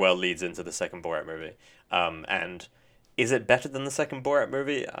it very well leads into the second Borat movie. And is it better than the second Borat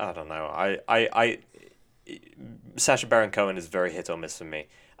movie? I don't know. I Sacha Baron Cohen is very hit or miss for me.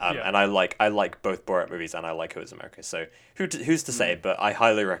 And I like both Borat movies and I like Who Is America. So who's to say? But I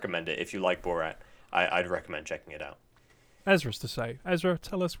highly recommend it. If you like Borat, I'd recommend checking it out. Ezra's to say. Ezra,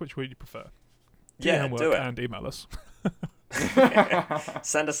 tell us which one you prefer. Yeah, do it. And email us.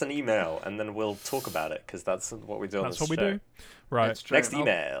 Send us an email and then we'll talk about it because that's what we do on this show. That's what we do. Right. Next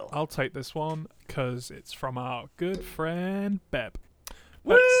email. I'll take this one because it's from our good friend Beb.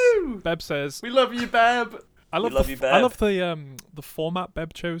 Woo! Beb says, We love you, Beb. I love the format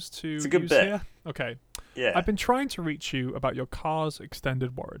Beb chose to It's a good use bit. here. Okay. Yeah. I've been trying to reach you about your car's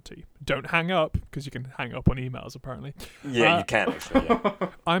extended warranty. Don't hang up, because you can hang up on emails, apparently. Yeah, you can actually. Yeah.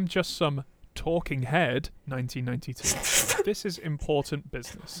 I'm just some Talking Head 1992. This is important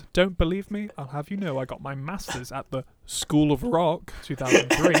business. Don't believe me? I'll have you know I got my master's at the School of Rock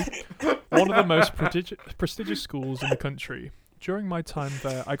 2003, one of the most prestigious schools in the country. During my time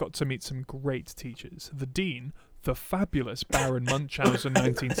there, I got to meet some great teachers. The dean, the fabulous Baron Munchausen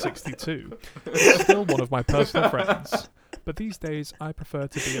 1962, is still one of my personal friends. But these days, I prefer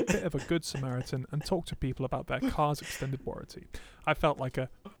to be a bit of a good Samaritan and talk to people about their car's extended warranty. I felt like a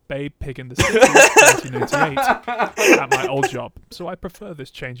babe pig in the city in 1998 at my old job, so I prefer this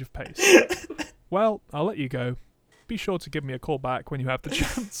change of pace. Well, I'll let you go. Be sure to give me a call back when you have the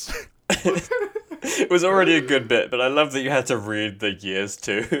chance. It was already a good bit, but I love that you had to read the years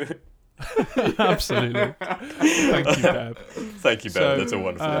too. Absolutely. Thank you, Beb. Thank you, Beb. So, That's a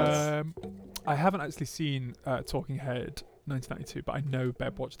wonderful I haven't actually seen Talking Head 1992, but I know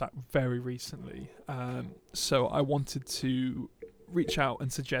Beb watched that very recently. So I wanted to reach out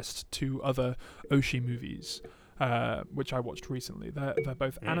and suggest two other Oshii movies, which I watched recently. They're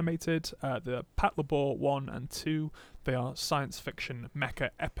both animated. The Pat Labor 1 and 2, they are science fiction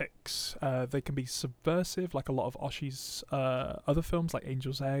mecha epics. They can be subversive, like a lot of Oshii's other films, like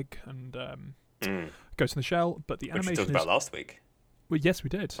Angel's Egg and Ghost in the Shell. But the animation which we talked about last week. Well, yes, we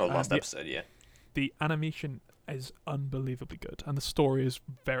did. Oh, last episode, yeah. The animation is unbelievably good, and the story is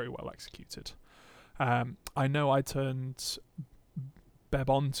very well executed. I know I turned Beb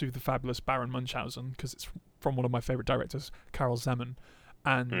on to the fabulous Baron Munchausen because it's from one of my favourite directors, Karel Zeman,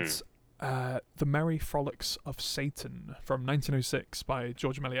 and The Merry Frolics of Satan from 1906 by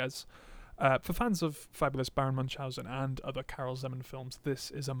George Méliès. For fans of fabulous Baron Munchausen and other Karel Zeman films,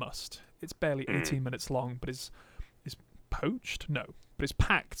 this is a must. It's barely 18 minutes long, but is poached? No. But it's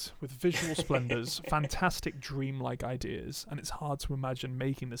packed with visual splendours, fantastic dreamlike ideas, and it's hard to imagine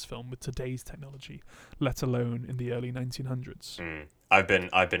making this film with today's technology, let alone in the early 1900s. I've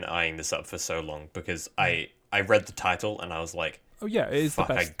been eyeing this up for so long because I read the title and I was like, oh yeah, it is the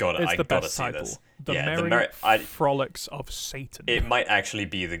best. I gotta see title. This. The Merry Frolics of Satan. It might actually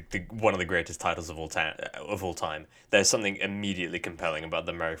be the one of the greatest titles of all time. There's something immediately compelling about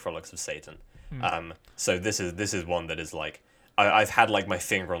the Merry Frolics of Satan. So this is one that is like I've had like my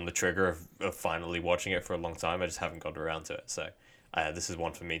finger on the trigger of finally watching it for a long time. I just haven't got around to it. So this is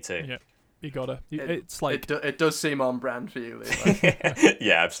one for me too. Yeah, you gotta. It's like it does seem on brand for you, Levi.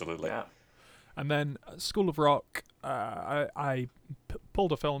 Yeah, absolutely. Yeah. And then School of Rock, I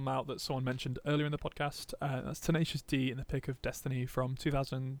pulled a film out that someone mentioned earlier in the podcast. That's Tenacious D in the Pick of Destiny from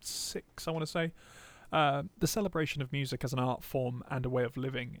 2006, I want to say. The celebration of music as an art form and a way of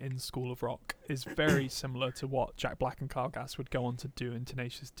living in School of Rock is very similar to what Jack Black and Kyle Gass would go on to do in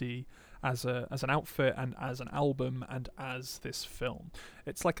Tenacious D as an outfit and as an album and as this film.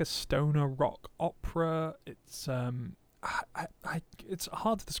 It's like a stoner rock opera. It's it's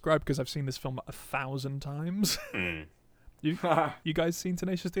hard to describe because I've seen this film 1,000 times. You guys seen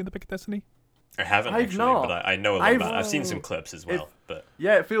Tenacious D in the Pick of Destiny? I haven't I've actually, not. but I know a lot about it. I've seen some clips as well. But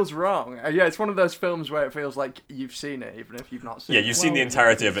yeah, it feels wrong. Yeah, it's one of those films where it feels like you've seen it, even if you've not seen it. Yeah, you've seen the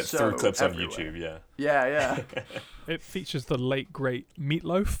entirety of it through clips everywhere. on YouTube, yeah. Yeah. It features the late, great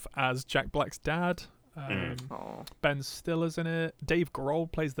Meatloaf as Jack Black's dad. Ben Stiller's in it. Dave Grohl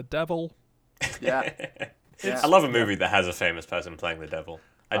plays the devil. Yeah. I love a movie that has a famous person playing the devil.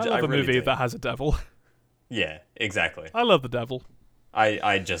 I love a really movie do. that has a devil. Yeah, exactly. I love the devil.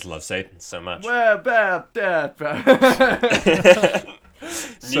 I just love Satan so much. New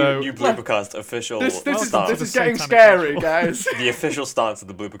Bloopercast official This stance. is getting scary, guys. The official stance of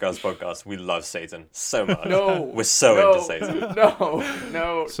the Bloopercast podcast. We love Satan so much. No. We're so into Satan.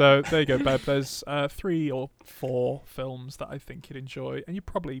 No. So there you go, Beb. There's 3 or 4 films that I think you'd enjoy, and you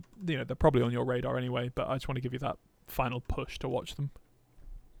probably, they're probably on your radar anyway. But I just want to give you that final push to watch them.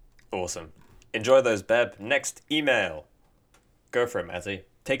 Awesome. Enjoy those, Beb. Next email. Go for it, Matty.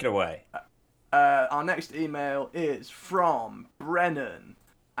 Take it away. Our next email is from Brennan,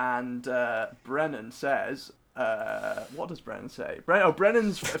 and Brennan says, what does Brennan say?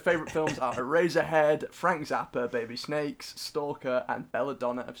 Brennan's favourite films are Eraserhead, Frank Zappa, Baby Snakes, Stalker, and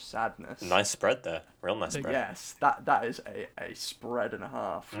Belladonna of Sadness. Nice spread there. Real nice spread. Yes, that is a spread and a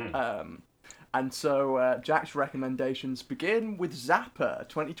half. And so Jack's recommendations begin with Zappa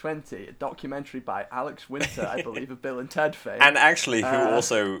 2020, a documentary by Alex Winter, I believe, of Bill and Ted fame. And actually, who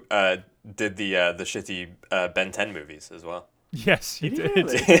also did the shitty Ben 10 movies as well. Yes, he did.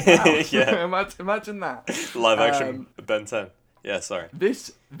 Really? Wow. Yeah. Imagine that. Live action Ben 10. Yeah, sorry.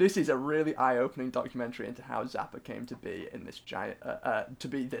 This is a really eye-opening documentary into how Zappa came to be in this giant,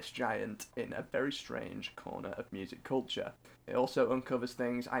 in a very strange corner of music culture. It also uncovers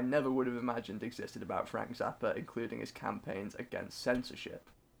things I never would have imagined existed about Frank Zappa, including his campaigns against censorship.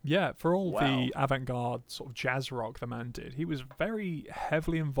 Yeah, for all Wow. the avant-garde sort of jazz rock the man did, he was very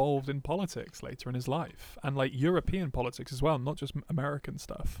heavily involved in politics later in his life, and like European politics as well, not just American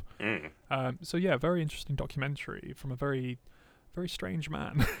stuff. So yeah, very interesting documentary from a very, very strange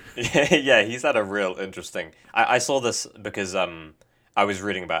man. Yeah, he's had a real interesting. I saw this because I was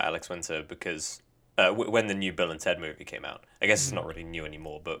reading about Alex Winter because when the new Bill and Ted movie came out. I guess it's not really new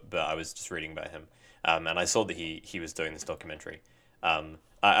anymore, but I was just reading about him, and I saw that he was doing this documentary.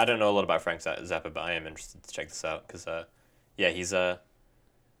 I don't know a lot about Frank Zappa, but I am interested to check this out because yeah, he's a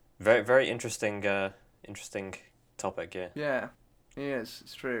very very interesting topic. Yeah. Yeah, he is.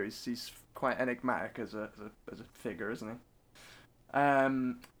 It's true. He's quite enigmatic as a figure, isn't he?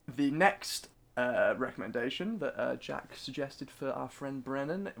 The next recommendation that Jack suggested for our friend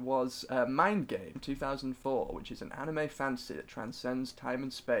Brennan was Mind Game 2004, which is an anime fantasy that transcends time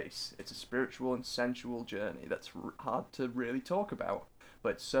and space. It's a spiritual and sensual journey that's hard to really talk about,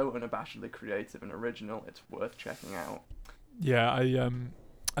 but it's so unabashedly creative and original, it's worth checking out. Yeah,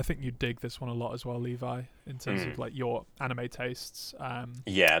 I think you dig this one a lot as well, Levi, in terms of like your anime tastes.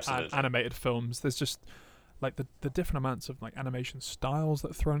 Yeah, absolutely. Animated films. There's just like the different amounts of like animation styles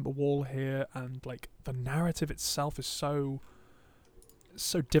that are thrown at the wall here, and like the narrative itself is so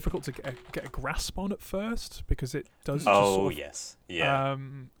difficult to get a grasp on at first because it does. Yes, yeah.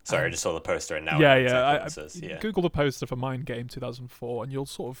 Sorry, I just saw the poster and now yeah, I know exactly what it says. Yeah. Google the poster for Mind Game 2004, and you'll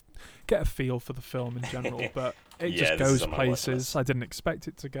sort of get a feel for the film in general. But it just goes places I didn't expect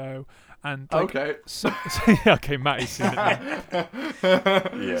it to go. And like, okay, okay, Matty's seen it now.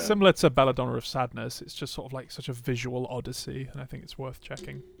 Yeah. Similar to Belladonna of Sadness, it's just sort of like such a visual odyssey, and I think it's worth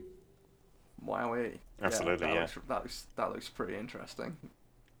checking. Wowee. Absolutely, yeah. That looks pretty interesting.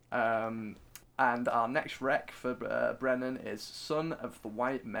 And our next rec for Brennan is Son of the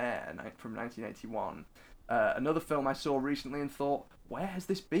White Mare from 1981. Another film I saw recently and thought, where has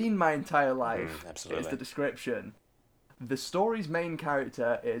this been my entire life? Absolutely. Is the description. The story's main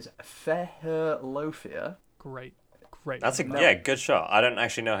character is Feherlofia. Great. That's a good shot. I don't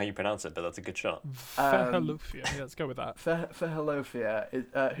actually know how you pronounce it, but that's a good shot. Feherlofia. Yeah, let's go with that.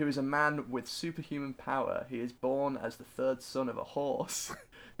 Feherlofia, who is a man with superhuman power. He is born as the third son of a horse.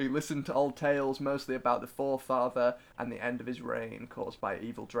 He listened to old tales mostly about the forefather and the end of his reign caused by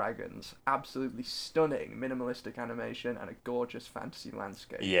evil dragons. Absolutely stunning minimalistic animation and a gorgeous fantasy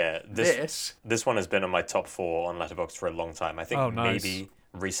landscape. Yeah, this one has been on my top 4 on Letterboxd for a long time. I think maybe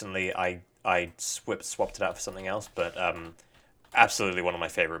recently I swapped it out for something else, but absolutely one of my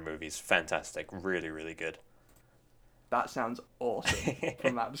favorite movies. Fantastic, really really good. That sounds awesome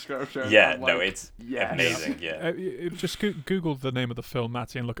from that description. Yeah, it's amazing. Yeah, just Google the name of the film,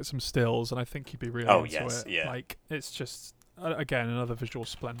 Matty, and look at some stills, and I think you'd be really into it. Yeah. Like it's just again another visual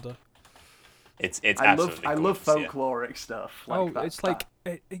splendor. It's absolutely. I love folkloric stuff.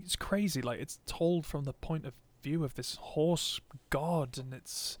 It's crazy. Like it's told from the point of view of this horse god, and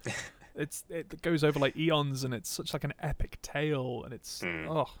it goes over like eons, and it's such like an epic tale, and it's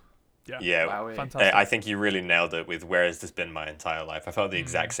Yeah, fantastic. I think you really nailed it with "Where has this been my entire life?" I felt the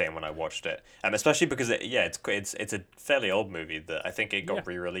exact same when I watched it, especially because it's a fairly old movie that I think it got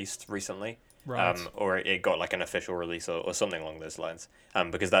re-released recently, right? Or it got like an official release or something along those lines.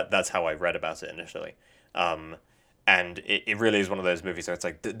 Because that's how I read about it initially, and it really is one of those movies where it's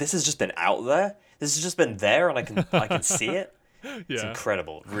like this has just been out there, this has just been there, and I can see it. It's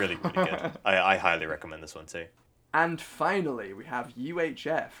incredible, really really good. I highly recommend this one too. And finally, we have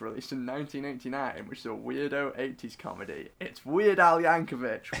UHF, released in 1989, which is a weirdo 80s comedy. It's Weird Al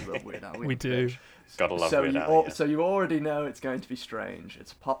Yankovic. We love Weird Al Yankovic. We do. Gotta love Weird Al. So you already know it's going to be strange.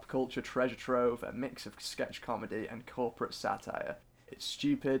 It's a pop culture treasure trove, a mix of sketch comedy and corporate satire. It's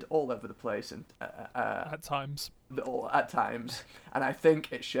stupid, all over the place, and at times. And I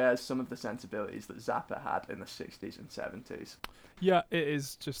think it shares some of the sensibilities that Zappa had in the 60s and 70s. Yeah, it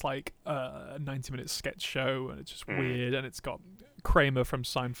is just like a 90-minute sketch show, and it's just weird, and it's got Kramer from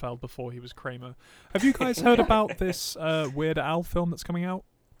Seinfeld before he was Kramer. Have you guys heard about this Weird Al film that's coming out?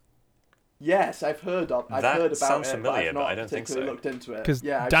 Yes, I've heard about sounds it, familiar, but I don't think so. Looked into it. Because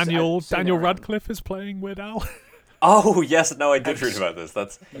Daniel Radcliffe is playing Weird Al. Oh yes, no, I did read about this.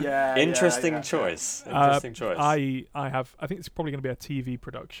 That's interesting choice. Interesting choice. I think it's probably going to be a TV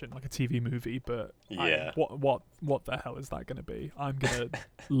production, like a TV movie. But what the hell is that going to be? I'm going to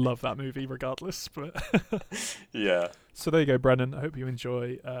love that movie regardless. But yeah. So there you go, Brennan. I hope you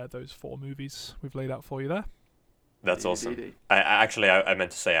enjoy those 4 movies we've laid out for you there. That's awesome. I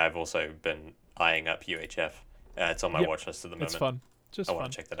meant to say I've also been eyeing up UHF. It's on my watch list at the moment. It's fun. I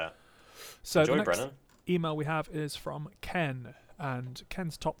want to check that out. So enjoy, Brennan. Email we have is from Ken. And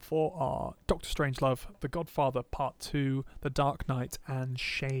Ken's top 4 are Doctor Strangelove, The Godfather Part 2, The Dark Knight, and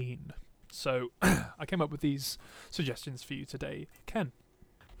Shane. So I came up with these suggestions for you today. Ken.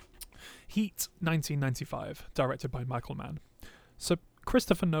 Heat 1995, directed by Michael Mann. So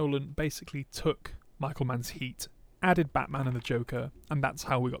Christopher Nolan basically took Michael Mann's Heat, added Batman and the Joker, and that's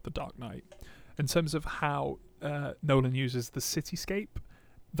how we got The Dark Knight. In terms of how Nolan uses the cityscape,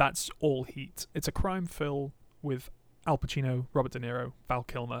 that's all Heat. It's a crime film with Al Pacino, Robert De Niro, Val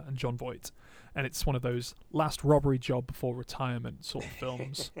Kilmer, and Jon Voight. And it's one of those last robbery job before retirement sort of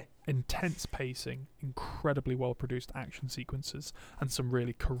films. Intense pacing, incredibly well-produced action sequences, and some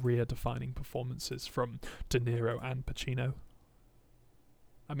really career-defining performances from De Niro and Pacino.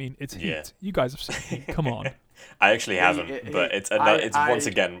 I mean, it's Heat. You guys have seen Heat. Come on. I actually haven't, but it's once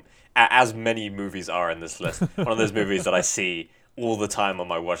again, as many movies are in this list, one of those movies that I see all the time on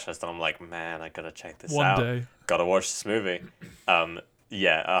my watch list, and I'm like, man, I gotta check this out. One day. Gotta watch this movie.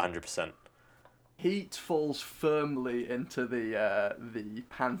 Yeah, 100%. Heat falls firmly into the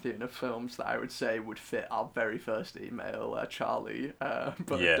pantheon of films that I would say would fit our very first email, Charlie.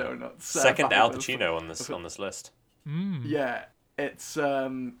 Donuts. Second Al Pacino on this list. Yeah, it's I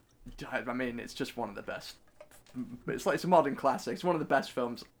mean, it's just one of the best. It's a modern classic. It's one of the best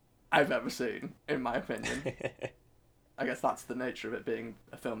films I've ever seen, in my opinion. I guess that's the nature of it being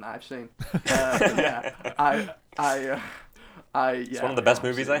a film that I've seen. It's one of the best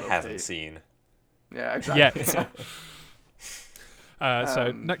movies I haven't seen. Yeah, exactly.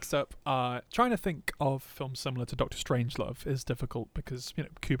 So next up, trying to think of films similar to Doctor Strangelove is difficult because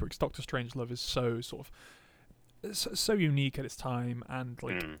Kubrick's Doctor Strangelove is so unique at its time, and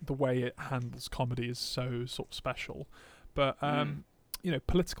the way it handles comedy is so sort of special. But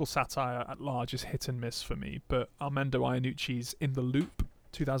political satire at large is hit and miss for me. But Armando Iannucci's In the Loop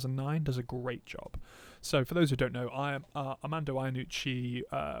 2009 does a great job. So for those who don't know, Armando Iannucci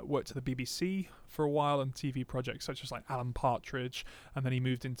worked at the BBC for a while on TV projects such as like Alan Partridge, and then he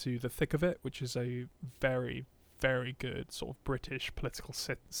moved into The Thick of It, which is a very, very good sort of British political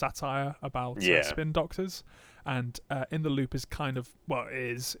satire about spin doctors. And In the Loop is kind of,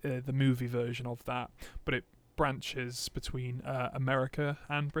 the movie version of that, but it branches between America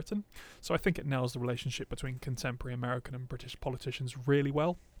and Britain. So I think it nails the relationship between contemporary American and British politicians really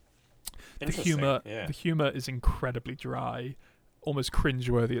well. The humor is incredibly dry, almost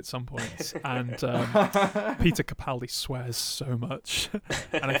cringeworthy at some points, and Peter Capaldi swears so much,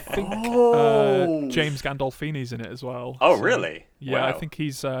 and I think James Gandolfini's in it as well. Oh, really? Yeah, wow. I think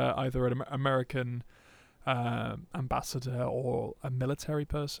he's either an American ambassador or a military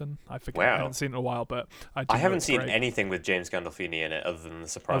person. I forget. Wow. I haven't seen it in a while, but I haven't seen anything with James Gandolfini in it other than The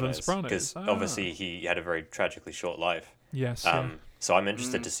Sopranos. Because obviously he had a very tragically short life. Yes. So I'm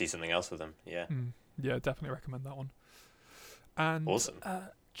interested to see something else with him. Yeah. Yeah, definitely recommend that one. And awesome.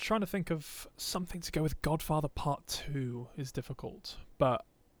 Trying to think of something to go with Godfather Part 2 is difficult, but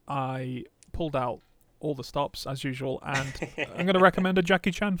I pulled out all the stops as usual, and I'm going to recommend a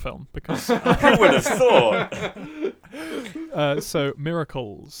Jackie Chan film because who would have thought? So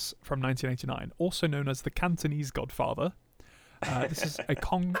Miracles from 1989, also known as the Cantonese Godfather. This is a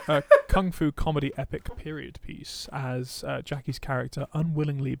kung fu comedy epic period piece as Jackie's character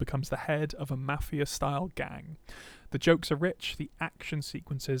unwillingly becomes the head of a mafia-style gang. The jokes are rich, the action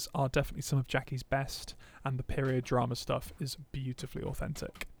sequences are definitely some of Jackie's best, and the period drama stuff is beautifully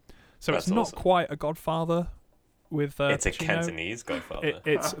authentic. So it's not quite a Godfather with it's Pacino. A Cantonese Godfather.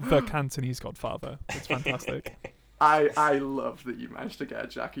 It's the Cantonese Godfather. It's fantastic. I love that you managed to get a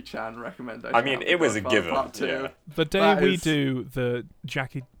Jackie Chan recommendation. I mean, it was a given. Yeah. The day we do the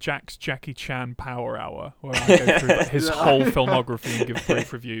Jack's Jackie Chan Power Hour, where I go through his whole filmography and give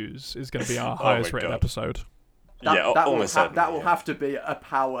brief reviews, is going to be our highest rated episode. That will have to be a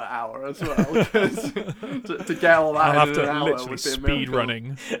power hour as well, because to get all that I'll in have to an hour literally would be a speed miracle.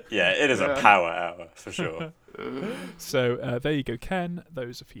 running. Yeah, it is a power hour for sure. So there you go, Ken.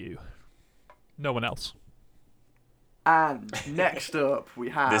 Those are for you. No one else. And next up, we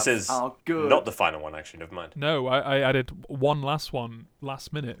have this is our good... not the final one, actually. Never mind. No, I added one last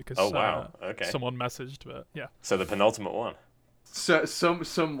minute because someone messaged, but yeah. So the penultimate one. So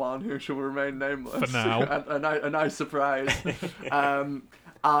someone who shall remain nameless for now. a nice surprise.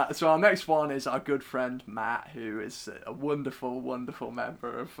 So our next one is our good friend Matt, who is a wonderful, wonderful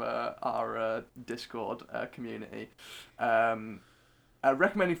member of our Discord community.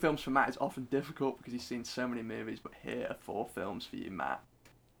 Recommending films for Matt is often difficult because he's seen so many movies, but here are 4 films for you, Matt.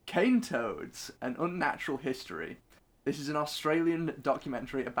 Cane Toads, An Unnatural History. This is an Australian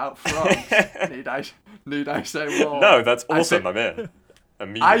documentary about frogs. Need I say more? No, that's awesome. I'm in.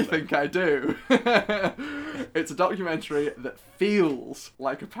 Immediately. I think I do. It's a documentary that feels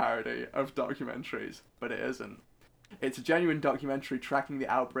like a parody of documentaries, but it isn't. It's a genuine documentary tracking the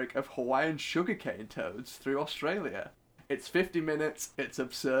outbreak of Hawaiian sugarcane toads through Australia. It's 50 minutes, it's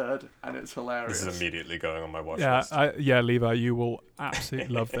absurd, and it's hilarious. This is immediately going on my watch Yeah, list. Levi, you will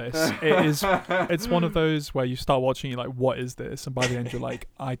absolutely love this. It's one of those where you start watching, you're like, what is this? And by the end, you're like,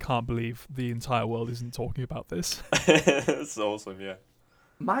 I can't believe the entire world isn't talking about this. It's awesome, yeah.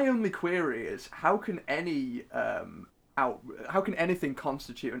 My only query is how can anything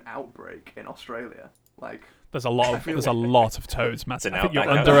constitute an outbreak in Australia? Like, There's a lot of toads, Matt. It's an I think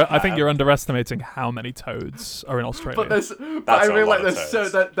outback. I think you're underestimating how many toads are in Australia. but That's I a feel lot like of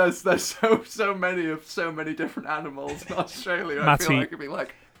there's so many different animals in Australia. I feel Matty, like it'd be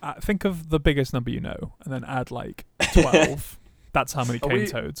like think of the biggest number you know, and then add like 12. That's how many cane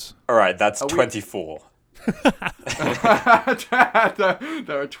toads. All right, that's Are we- 24.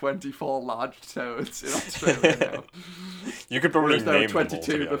 there are 24 large toads in Australia now. You could probably Whereas there were name them all, to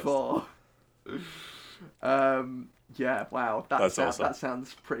 22 be honest. before. Yeah, wow, That's awesome. that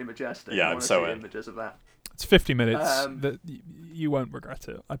sounds pretty majestic. Yeah, I I'm wanna so see in. images of that. It's 50 minutes. Um, You won't regret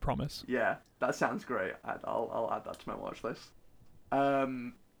it. I promise. Yeah, that sounds great. I'll add that to my watch list.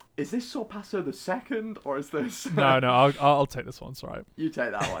 Is this Sorpasso the second, or is this? No, I'll take this one. It's all right. You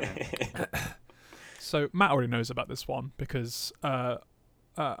take that one. So Matt already knows about this one because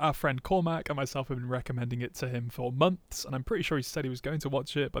our friend Cormac and myself have been recommending it to him for months, and I'm pretty sure he said he was going to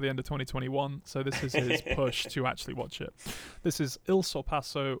watch it by the end of 2021, so this is his push to actually watch it. This is Il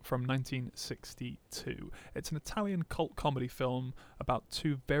Sorpasso from 1962. It's an Italian cult comedy film about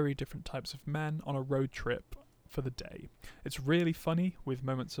two very different types of men on a road trip for the day. It's really funny, with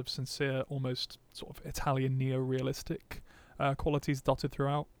moments of sincere, almost sort of Italian neo-realistic qualities dotted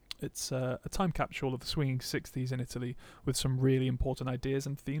throughout. It's a time capsule of the swinging 60s in Italy, with some really important ideas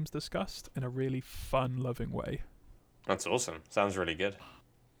and themes discussed in a really fun-loving way. That's awesome. Sounds really good.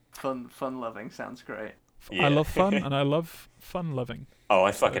 Fun-loving sounds great. Yeah. I love fun, and I love fun-loving. Oh,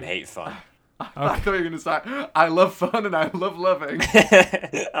 I fucking hate fun. I thought you were going to say, I love fun and I love loving.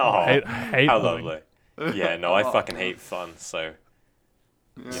 Oh, Hate how loving. lovely. Yeah, no, I fucking hate fun, so,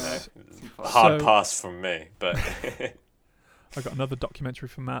 you know, fun. hard So- pass from me, but... I got another documentary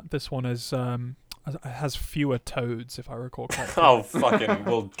from Matt. This one has fewer toads, if I recall correctly. Oh, fucking,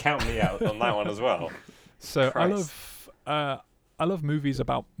 well, count me out on that one as well. So Christ. I love movies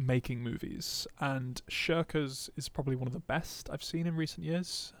about making movies, and Shirkers is probably one of the best I've seen in recent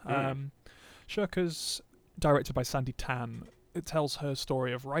years. Shirkers, directed by Sandy Tan, it tells her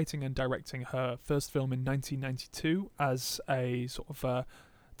story of writing and directing her first film in 1992 as a sort of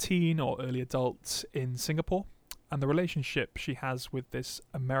teen or early adult in Singapore, and the relationship she has with this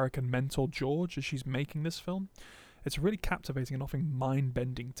American mentor George as she's making this film. It's a really captivating and often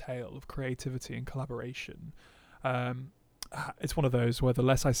mind-bending tale of creativity and collaboration. It's one of those where the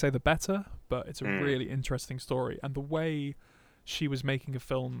less I say, the better, but it's a really interesting story. And the way she was making a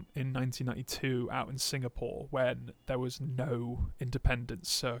film in 1992 out in Singapore when there was no independent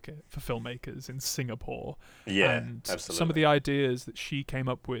circuit for filmmakers in Singapore. Yeah, and absolutely. some of the ideas that she came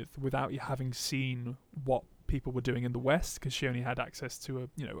up with without having seen what people were doing in the West, because she only had access to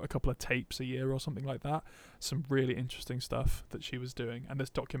a couple of tapes a year or something like that. Some really interesting stuff that she was doing, and this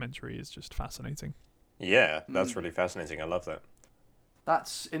documentary is just fascinating. Yeah, that's really fascinating. I love that.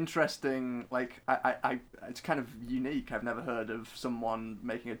 That's interesting. Like, I it's kind of unique. I've never heard of someone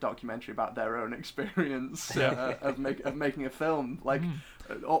making a documentary about their own experience of making a film. Like,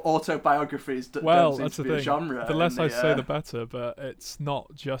 autobiographies Well, don't that's seem the to be a thing. genre. The less in I say, the better. But it's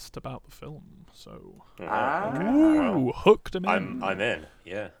not just about the film. So, Okay, ooh, well, hooked him in. I'm in,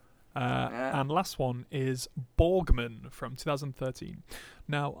 yeah. And last one is Borgman from 2013.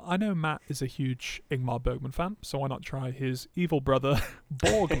 Now, I know Matt is a huge Ingmar Bergman fan, so why not try his evil brother,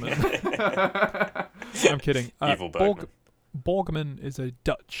 Borgman? I'm kidding. Evil Bergman. Borgman is a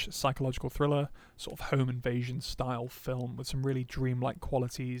Dutch psychological thriller, sort of home invasion style film with some really dreamlike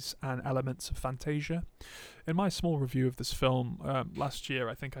qualities and elements of fantasia. In my small review of this film last year,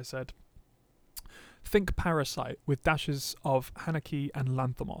 I think I said, think Parasite with dashes of Haneke and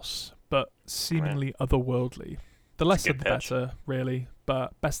Lanthimos, but seemingly otherworldly. The less good the pitch. better, really,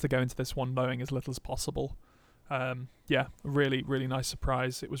 but best to go into this one knowing as little as possible. Yeah, really, really nice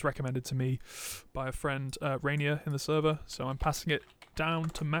surprise. It was recommended to me by a friend, Rainier, in the server, so I'm passing it down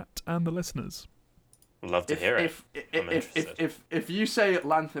to Matt and the listeners. Love to hear it. If you say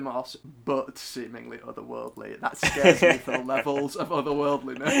Lanthimos but seemingly otherworldly, that scares me for the levels of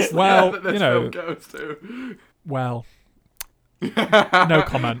otherworldliness Well, that this you know, film goes to. Well, No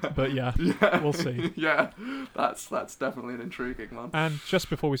comment, but yeah, we'll see. Yeah, that's definitely an intriguing one. And just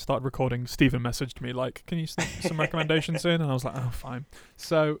before we started recording, Stephen messaged me like, "Can you sneak some recommendations in?" And I was like, "Oh, fine."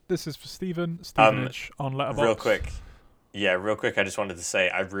 So this is for Stevenage on Letterboxd. Real quick, I just wanted to say,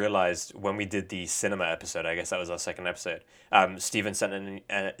 I realized when we did the cinema episode, I guess that was our second episode, Stephen sent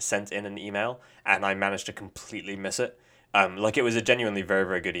in an email, and I managed to completely miss it. It was a genuinely very,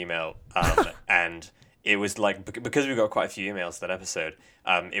 very good email, and it was like, because we got quite a few emails that episode,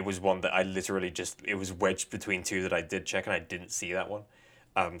 it was one that I literally it was wedged between two that I did check, and I didn't see that one.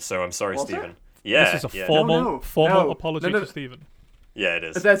 So I'm sorry, Stephen. Yeah, this is a formal apology to Stephen. Yeah, it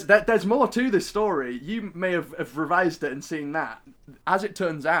is. There's more to this story. You may have revised it and seen that. As it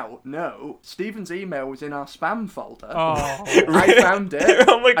turns out, no. Stephen's email was in our spam folder. Oh, I found it.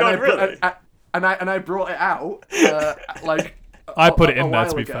 Oh my god, really? And I brought it out. I put it in there,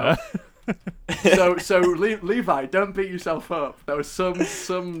 to be fair. So Levi, don't beat yourself up. There was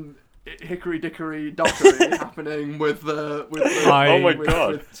some hickory dickory dockery happening with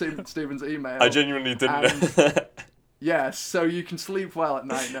Stephen's email. I genuinely didn't. Yes, so you can sleep well at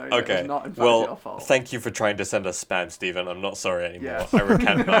night knowing that it's not in fact your fault. Thank you for trying to send us spam, Stephen. I'm not sorry anymore. Yeah. I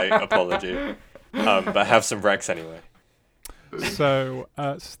recant my apology. But have some Rex anyway. So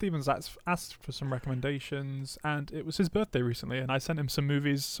Stephen's asked for some recommendations, and it was his birthday recently, and I sent him some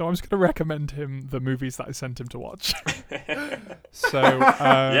movies, so I'm just going to recommend him the movies that I sent him to watch. Yeah,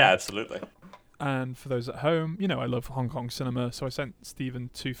 absolutely. And for those at home, I love Hong Kong cinema, so I sent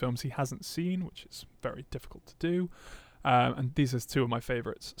Stephen 2 films he hasn't seen, which is very difficult to do. And these are 2 of my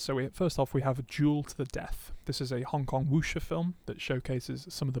favourites. So first off, we have A Duel to the Death. This is a Hong Kong wuxia film that showcases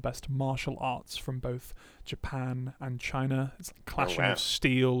some of the best martial arts from both Japan and China. It's like clashing of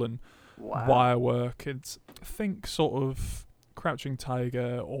steel and wire work. It's, think sort of Crouching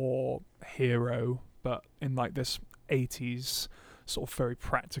Tiger or Hero, but in like this 80s sort of very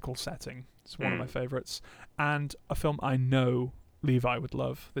practical setting. It's one of my favourites. And a film I know Levi would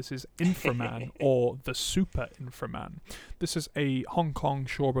love. This is Inframan, or The Super Inframan. This is a Hong Kong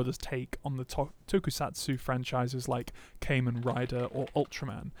Shaw Brothers take on the tokusatsu franchises like Kamen Rider or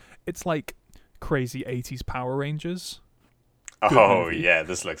Ultraman. It's like crazy 80s Power Rangers. Oh yeah,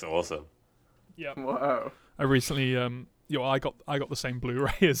 this looks awesome. Yeah. Wow. I recently I got the same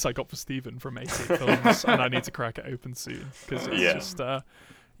Blu-ray as I got for Stephen from 88 Films, and I need to crack it open soon because it's just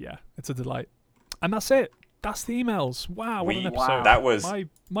it's a delight. And that's it. That's the emails. Wow, what an episode! That was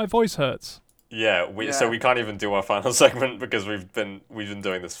my voice hurts. Yeah, so we can't even do our final segment because we've been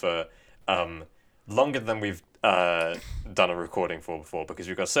doing this for longer than we've done a recording for before, because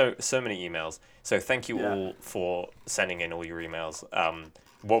we've got so many emails. So thank you all for sending in all your emails.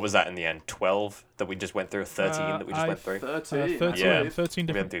 What was that in the end? 12 that we just went through? 13 that we just went through? 13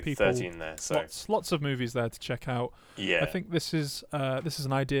 different people. 13 there. So lots of movies there to check out. Yeah. I think this is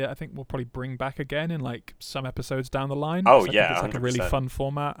an idea I think we'll probably bring back again in like some episodes down the line. Oh yeah, it's like 100%. a really fun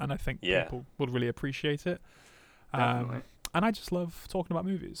format, and I think people would really appreciate it. And I just love talking about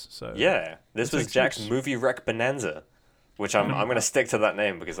movies. So yeah, this was Jack's movie rec bonanza, which I'm going to stick to that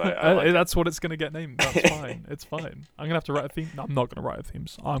name because I like that's what it's going to get named. That's fine. It's fine. I'm going to have to write a theme. No, I'm not going to write a theme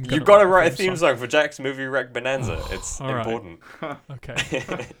song. You've got to write a theme song for Jack's movie rec bonanza. It's important. Okay.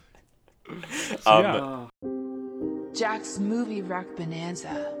 Jack's movie rec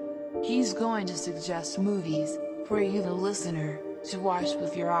bonanza. He's going to suggest movies for you, the listener, to watch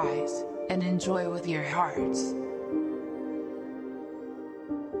with your eyes and enjoy with your hearts.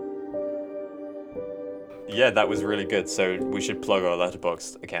 Yeah, that was really good. So we should plug our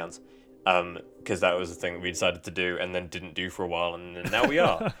Letterboxd accounts, because that was the thing that we decided to do and then didn't do for a while, and now we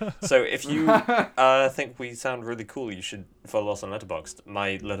are. So if you think we sound really cool, you should follow us on Letterboxd.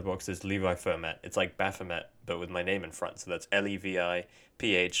 My Letterboxd is Levi Fermet. It's like Baphomet, but with my name in front. So that's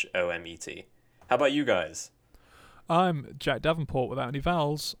LeviPhomet. How about you guys? I'm Jack Davenport without any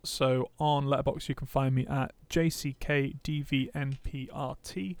vowels. So on Letterboxd you can find me at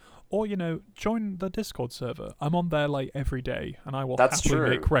JCKDVNPRT. Or, join the Discord server. I'm on there like every day, and I will happily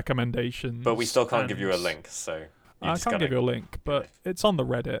make recommendations. But we still can't give you a link, so I can't give you a link, but it's on the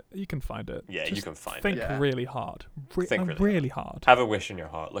Reddit. You can find it. Yeah, you can find it. Think really hard. Think really hard. Have a wish in your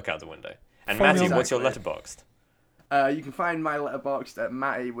heart. Look out the window. And Matty, what's your Letterboxd? You can find my Letterboxd at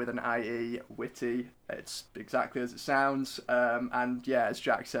Matty with an IE, Witty. It's exactly as it sounds. And yeah, as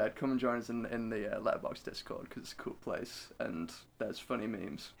Jack said, come and join us in the Letterboxd Discord because it's a cool place and there's funny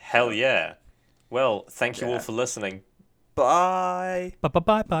memes. Hell yeah. Well, thank you all for listening. Bye. Bye.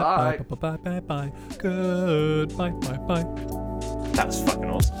 Bye. Goodbye. Bye. That was fucking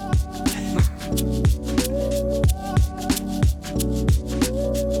awesome.